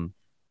coming from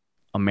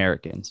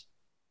Americans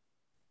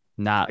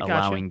not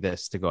allowing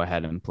this to go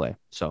ahead and play.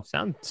 So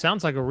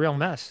sounds like a real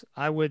mess.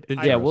 We'll see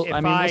what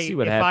happens.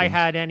 If I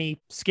had any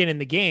skin in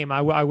the game,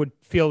 I would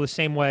feel the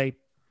same way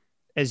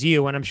as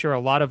you, and I'm sure a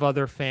lot of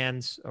other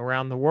fans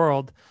around the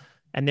world,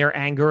 and their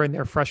anger and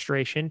their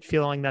frustration,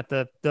 feeling that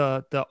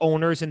the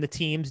owners and the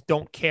teams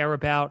don't care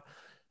about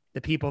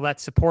the people that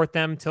support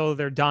them till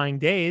their dying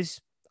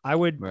days.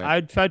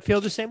 I'd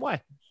feel the same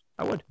way.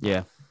 I would.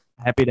 Yeah.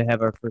 Happy to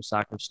have our first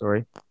soccer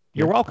story.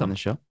 You're welcome on the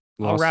show.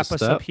 I'll wrap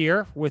us up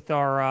here with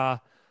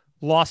our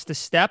Lost a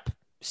Step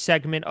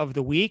segment of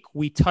the week.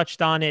 We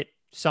touched on it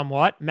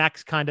somewhat.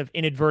 Max kind of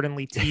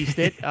inadvertently teased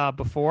it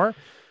before.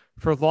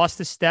 For Lost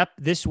a Step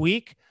this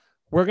week,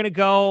 we're going to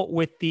go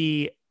with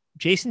the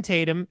Jason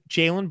Tatum,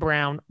 Jaylen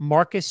Brown,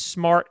 Marcus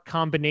Smart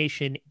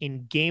combination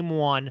in Game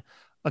 1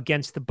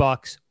 against the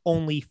Bucks.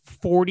 Only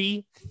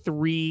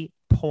 43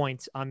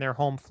 points on their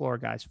home floor,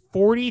 guys.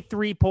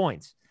 43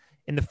 points.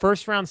 In the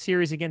first round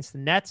series against the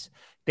Nets,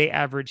 they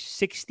averaged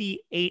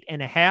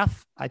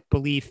 68.5. I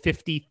believe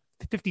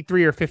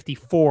 53 or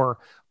 54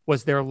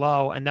 was their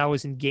low, and that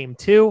was in game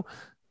 2.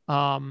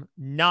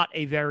 Not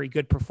a very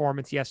good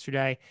performance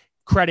yesterday.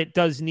 Credit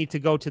does need to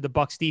go to the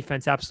Bucks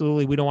defense.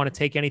 Absolutely. We don't want to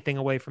take anything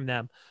away from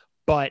them,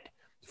 but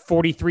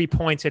 43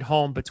 points at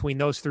home between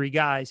those 3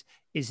 guys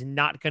is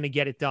not going to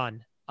get it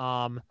done.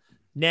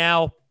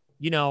 Now,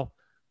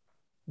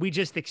 we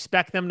just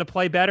expect them to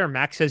play better.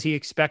 Max says he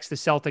expects the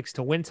Celtics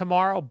to win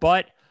tomorrow,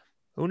 but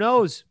who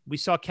knows? We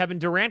saw Kevin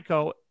Durant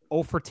go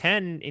 0 for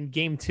 10 in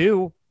game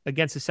 2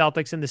 against the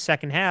Celtics in the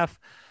second half.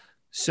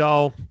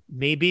 So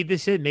maybe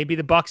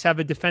the Bucks have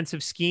a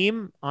defensive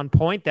scheme on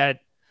point that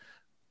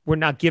we're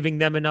not giving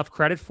them enough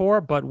credit for,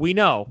 but we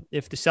know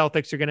if the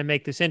Celtics are going to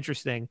make this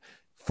interesting,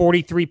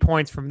 43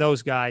 points from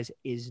those guys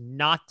is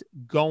not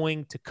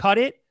going to cut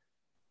it.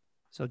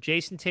 So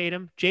Jason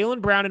Tatum,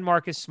 Jaylen Brown, and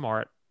Marcus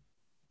Smart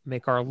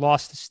make our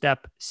Lost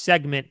Step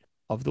segment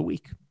of the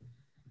week.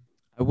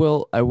 I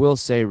will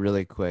say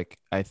really quick,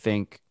 I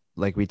think,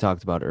 like we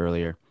talked about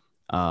earlier,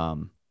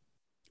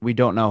 we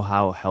don't know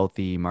how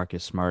healthy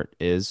Marcus Smart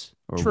is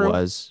or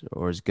was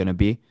or is going to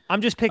be.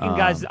 I'm just picking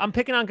guys. I'm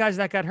picking on guys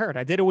that got hurt.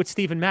 I did it with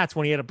Steven Matz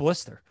when he had a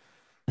blister.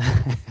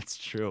 That's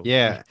true.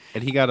 Yeah,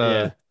 and he had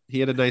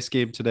a nice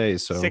game today.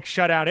 So 6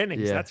 shutout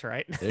innings. Yeah. That's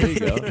right. There you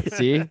go.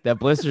 See, that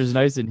blister is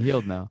nice and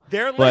healed now.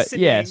 They're But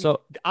listening. yeah,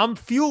 so I'm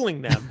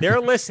fueling them. They're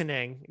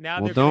listening now.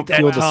 Well, they're don't gonna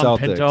fuel go the out. Celtics.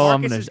 Pinto,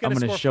 I'm Marcus is gonna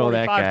score show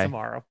that 45 guy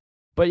tomorrow.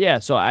 But yeah,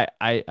 so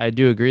I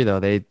do agree though.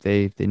 They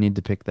need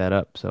to pick that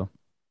up. So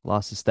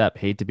lost a step.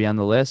 Hate to be on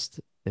the list.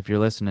 If you're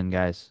listening,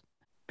 guys,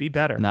 Be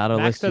better. Not a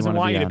Max list you doesn't wanna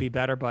want be you to on. be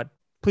better, but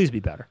please be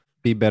better.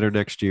 be better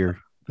next year.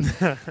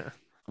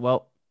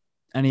 well,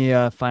 any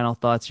final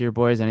thoughts here,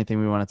 boys? Anything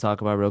we want to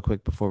talk about real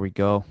quick before we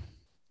go?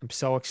 I'm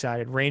so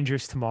excited.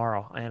 Rangers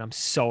tomorrow, and I'm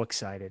so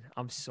excited.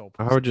 I'm so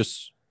I would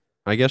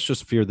I guess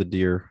just fear the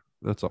deer.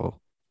 That's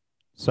all.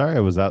 Sorry,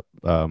 I was out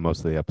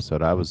most of the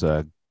episode. I was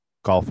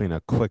golfing a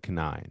quick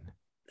 9.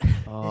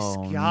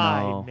 Oh, this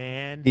guy, no.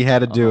 man. He had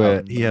to do Oh,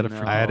 it. He had to.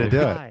 no. I had to This do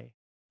it. guy.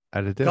 I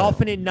had to do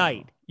Golfing it. at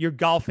night. You're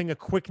golfing a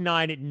quick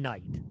 9 at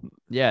night.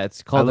 Yeah,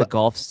 it's called I a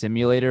golf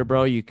simulator,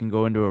 bro. You can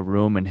go into a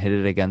room and hit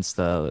it against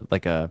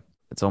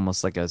it's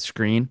almost like a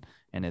screen,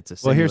 and it's a Well,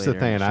 simulator. here's the and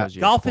thing, it I- shows you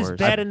a Golf is course.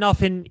 bad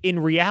enough in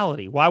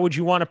reality. Why would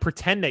you want to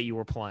pretend that you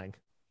were playing?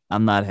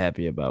 I'm not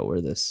happy about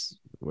where this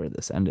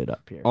ended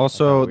up here. I thought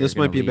Also, we were this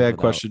gonna might be a leave bad without-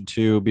 question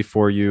too.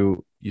 Before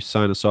you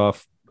sign us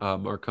off,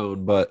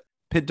 Marcone, but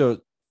Pinto,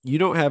 you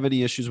don't have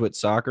any issues with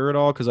soccer at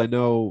all? Because I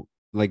know,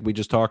 like we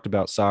just talked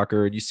about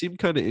soccer, and you seem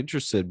kind of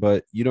interested,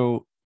 but you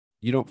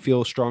don't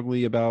feel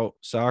strongly about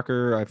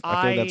soccer. I feel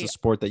like that's a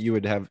sport that you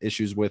would have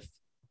issues with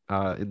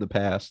in the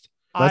past.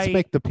 Let's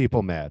make the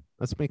people mad.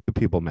 Let's make the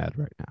people mad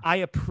right now. I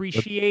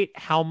appreciate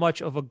how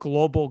much of a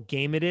global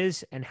game it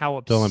is and how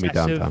Don't let me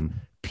down, obsessive Tom.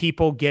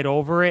 people get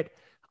over it.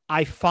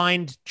 I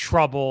find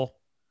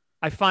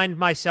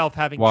myself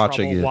having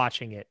Watching trouble it.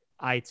 watching it.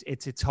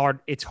 It's hard.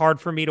 It's hard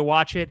for me to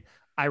watch it.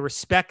 I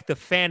respect the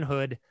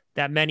fanhood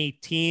that many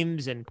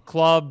teams and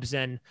clubs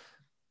and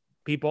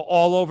people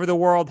all over the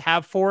world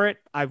have for it.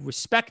 I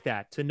respect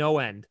that to no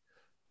end.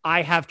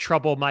 I have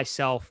trouble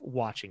myself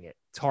watching it.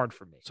 It's hard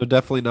for me. So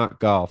definitely not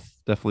golf.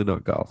 Definitely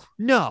not golf.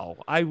 No,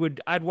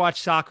 I'd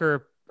watch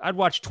soccer. I'd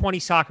watch 20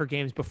 soccer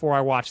games before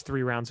I watch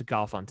 3 rounds of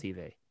golf on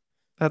TV.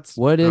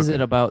 What is okay.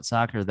 it about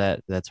soccer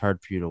that's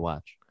hard for you to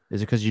watch?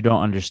 Is it because you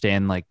don't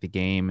understand like the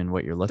game and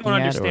what you're looking Don't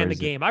at? understand or the is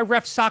it- game. I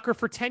ref soccer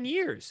for 10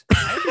 years.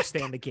 I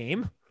understand the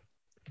game.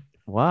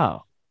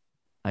 Wow,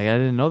 I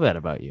didn't know that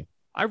about you.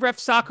 I ref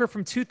soccer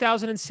from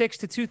 2006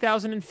 to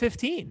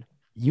 2015.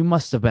 You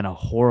must have been a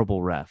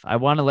horrible ref. I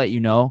want to let you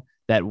know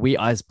that we,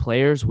 as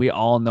players, we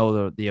all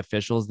know the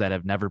officials that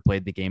have never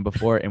played the game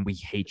before, and we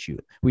hate you.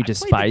 We I played the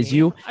despise game.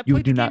 you. I You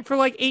played do the game not. for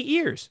like 8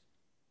 years.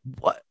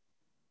 What?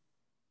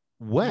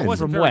 When?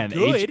 wasn't From very when?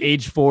 good.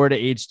 Age 4 to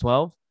age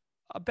 12?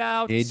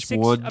 About Age 6,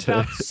 1 to-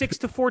 about 6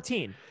 to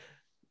 14.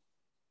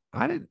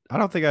 I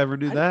don't think I ever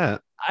knew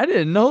that. I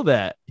didn't know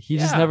that. He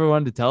just Yeah. never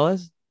wanted to tell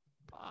us.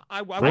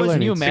 I Bro, wasn't.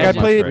 can you learning so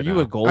imagine? much Were right you now.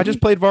 a goalie? I just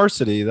played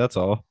varsity. That's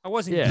all. I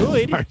wasn't Yeah.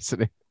 good.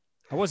 Varsity.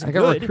 I wasn't I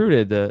got good.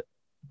 recruited to.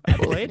 I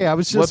played Yeah, I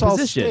was What just all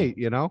position? state,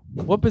 you know?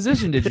 What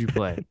position did you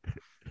play?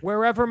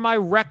 wherever my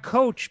rec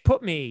coach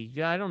put me.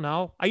 I don't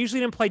know. I usually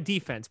didn't play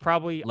defense.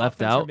 Probably Left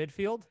offense or out?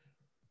 midfield.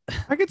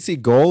 I could see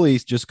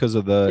goalies just because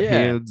of the Yeah.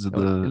 hands and the.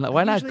 And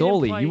why not Usually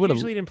didn't goalie? play- You would have.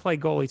 usually didn't play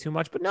goalie too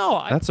much, but no,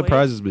 I That played.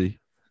 surprises me.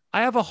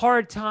 I have a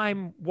hard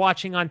time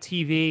watching on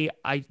TV.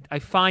 I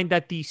find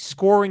that the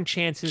scoring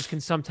chances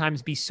can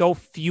sometimes be so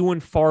few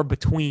and far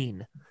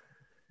between.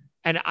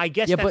 And I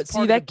guess Yeah, that's but see,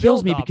 part of that the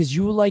kills me buildup. because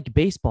you like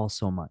baseball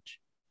so much.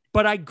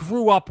 But I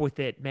grew up with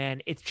it,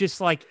 man. It's just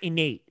like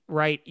innate,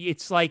 right?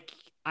 It's like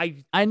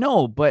I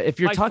know, but if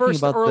you're my talking first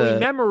about early the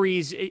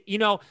memories,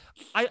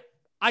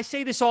 I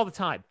say this all the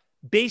time.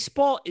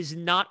 Baseball is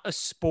not a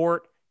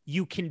sport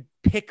you can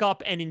pick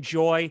up and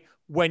enjoy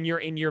when you're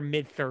in your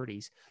mid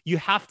 30s. You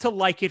have to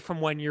like it from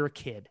when you're a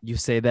kid. You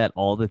say that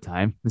all the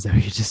time? Is that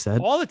what you just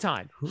said? All the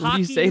time. Who do Hockey,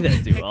 you say you that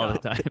can to pick all the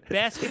up. time?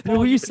 Basketball,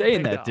 Who are you you can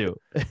saying pick that up. to?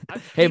 Hey,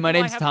 People my I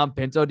name's have- Tom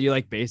Pinto. Do you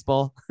like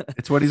baseball?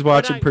 It's when he's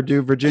watching I-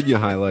 Purdue, Virginia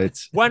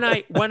highlights. When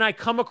I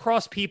come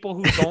across people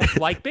who don't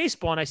like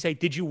baseball and I say,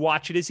 "Did you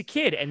watch it as a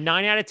kid?" And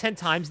 9 out of 10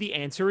 times the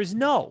answer is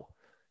no.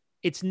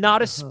 It's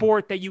not a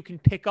sport that you can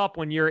pick up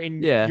when you're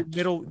in Yeah, your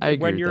middle I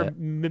agree when with you're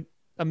that.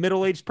 a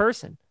middle-aged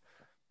person.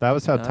 That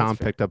was how No, that's Tom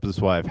fair. picked up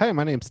his wife. Hey,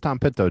 my name's Tom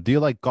Pinto. Do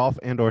you like golf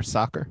and or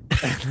soccer?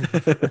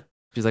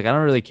 She's like, I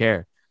don't really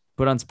care.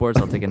 Put on sports.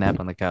 I'll take a nap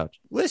on the couch.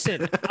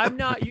 Listen, I'm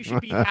not. You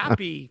should be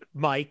happy,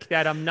 Mike,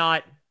 that I'm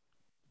not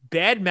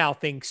bad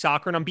mouthing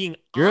soccer and I'm being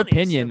Your honest.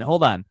 opinion.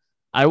 Hold on.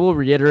 I will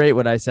reiterate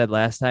what I said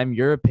last time.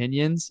 Your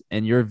opinions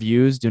and your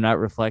views do not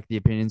reflect the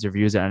opinions or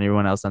views of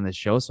anyone else on this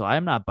show. So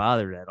I'm not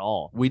bothered at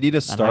all. We need to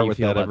how start you with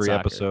feel that about every soccer.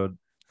 episode.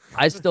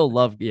 I still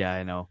love. Yeah,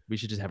 I know. We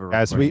should just have a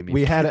Guys, recording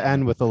we had to immediately.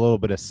 end with a little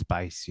bit of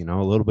spice, a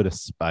little bit of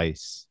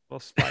spice. A little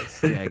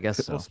spice. Yeah, I guess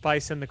A so. little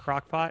spice in the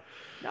crock pot.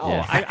 No,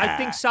 Yeah. I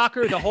think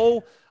soccer,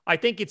 I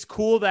think it's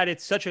cool that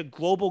it's such a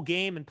global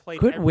game and played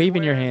Quit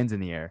waving your everywhere. hands in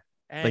the air.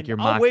 And like you're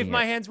I'll wave mocking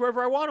my it. hands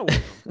wherever I want to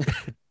wave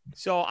them.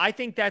 So I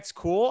think that's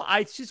cool.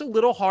 It's just a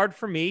little hard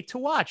for me to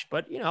watch,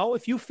 but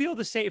if you feel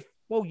the same,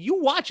 well,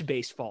 you watch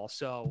baseball,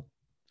 so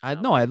I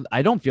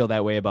don't feel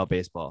that way about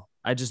baseball.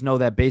 I just know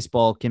that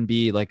baseball can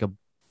be like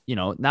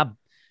not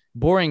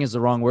boring is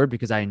the wrong word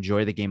because I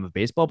enjoy the game of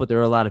baseball, but there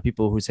are a lot of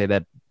people who say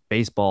that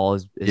baseball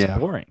is Yeah.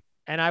 boring.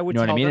 and I would You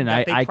know what tell I mean? them And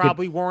that they I could-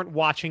 probably weren't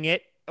watching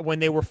it when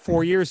they were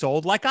 4 years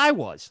old, like I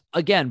was.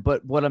 Again,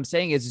 but what I'm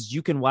saying is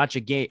you can watch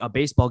a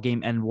baseball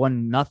game and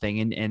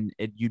 1-0 and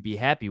you'd be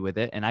happy with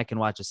it. And I can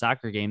watch a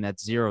soccer game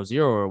that's 0-0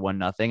 or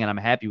 1-0 and I'm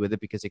happy with it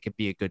because it could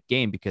be a good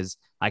game because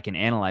I can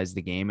analyze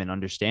the game and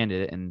understand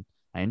it and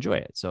I enjoy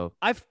it. So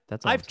I've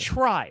that's all I'm saying.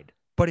 tried,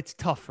 but it's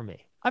tough for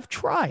me. I've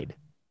tried.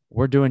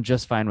 We're doing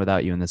just fine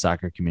without you in the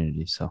soccer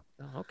community. So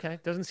Oh, okay,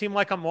 doesn't seem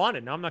like I'm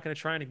wanted. No, I'm not going to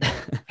try anything.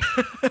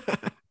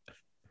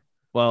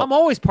 well, I'm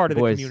always part of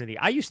the boys. community.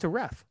 I used to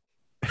ref.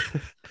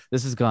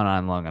 this has gone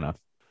on long enough.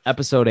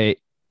 Episode 8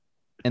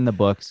 in the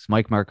books.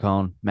 Mike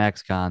Marcone,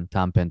 Max Kahn,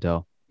 Tom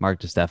Pinto, Mark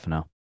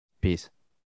DiStefano. Peace.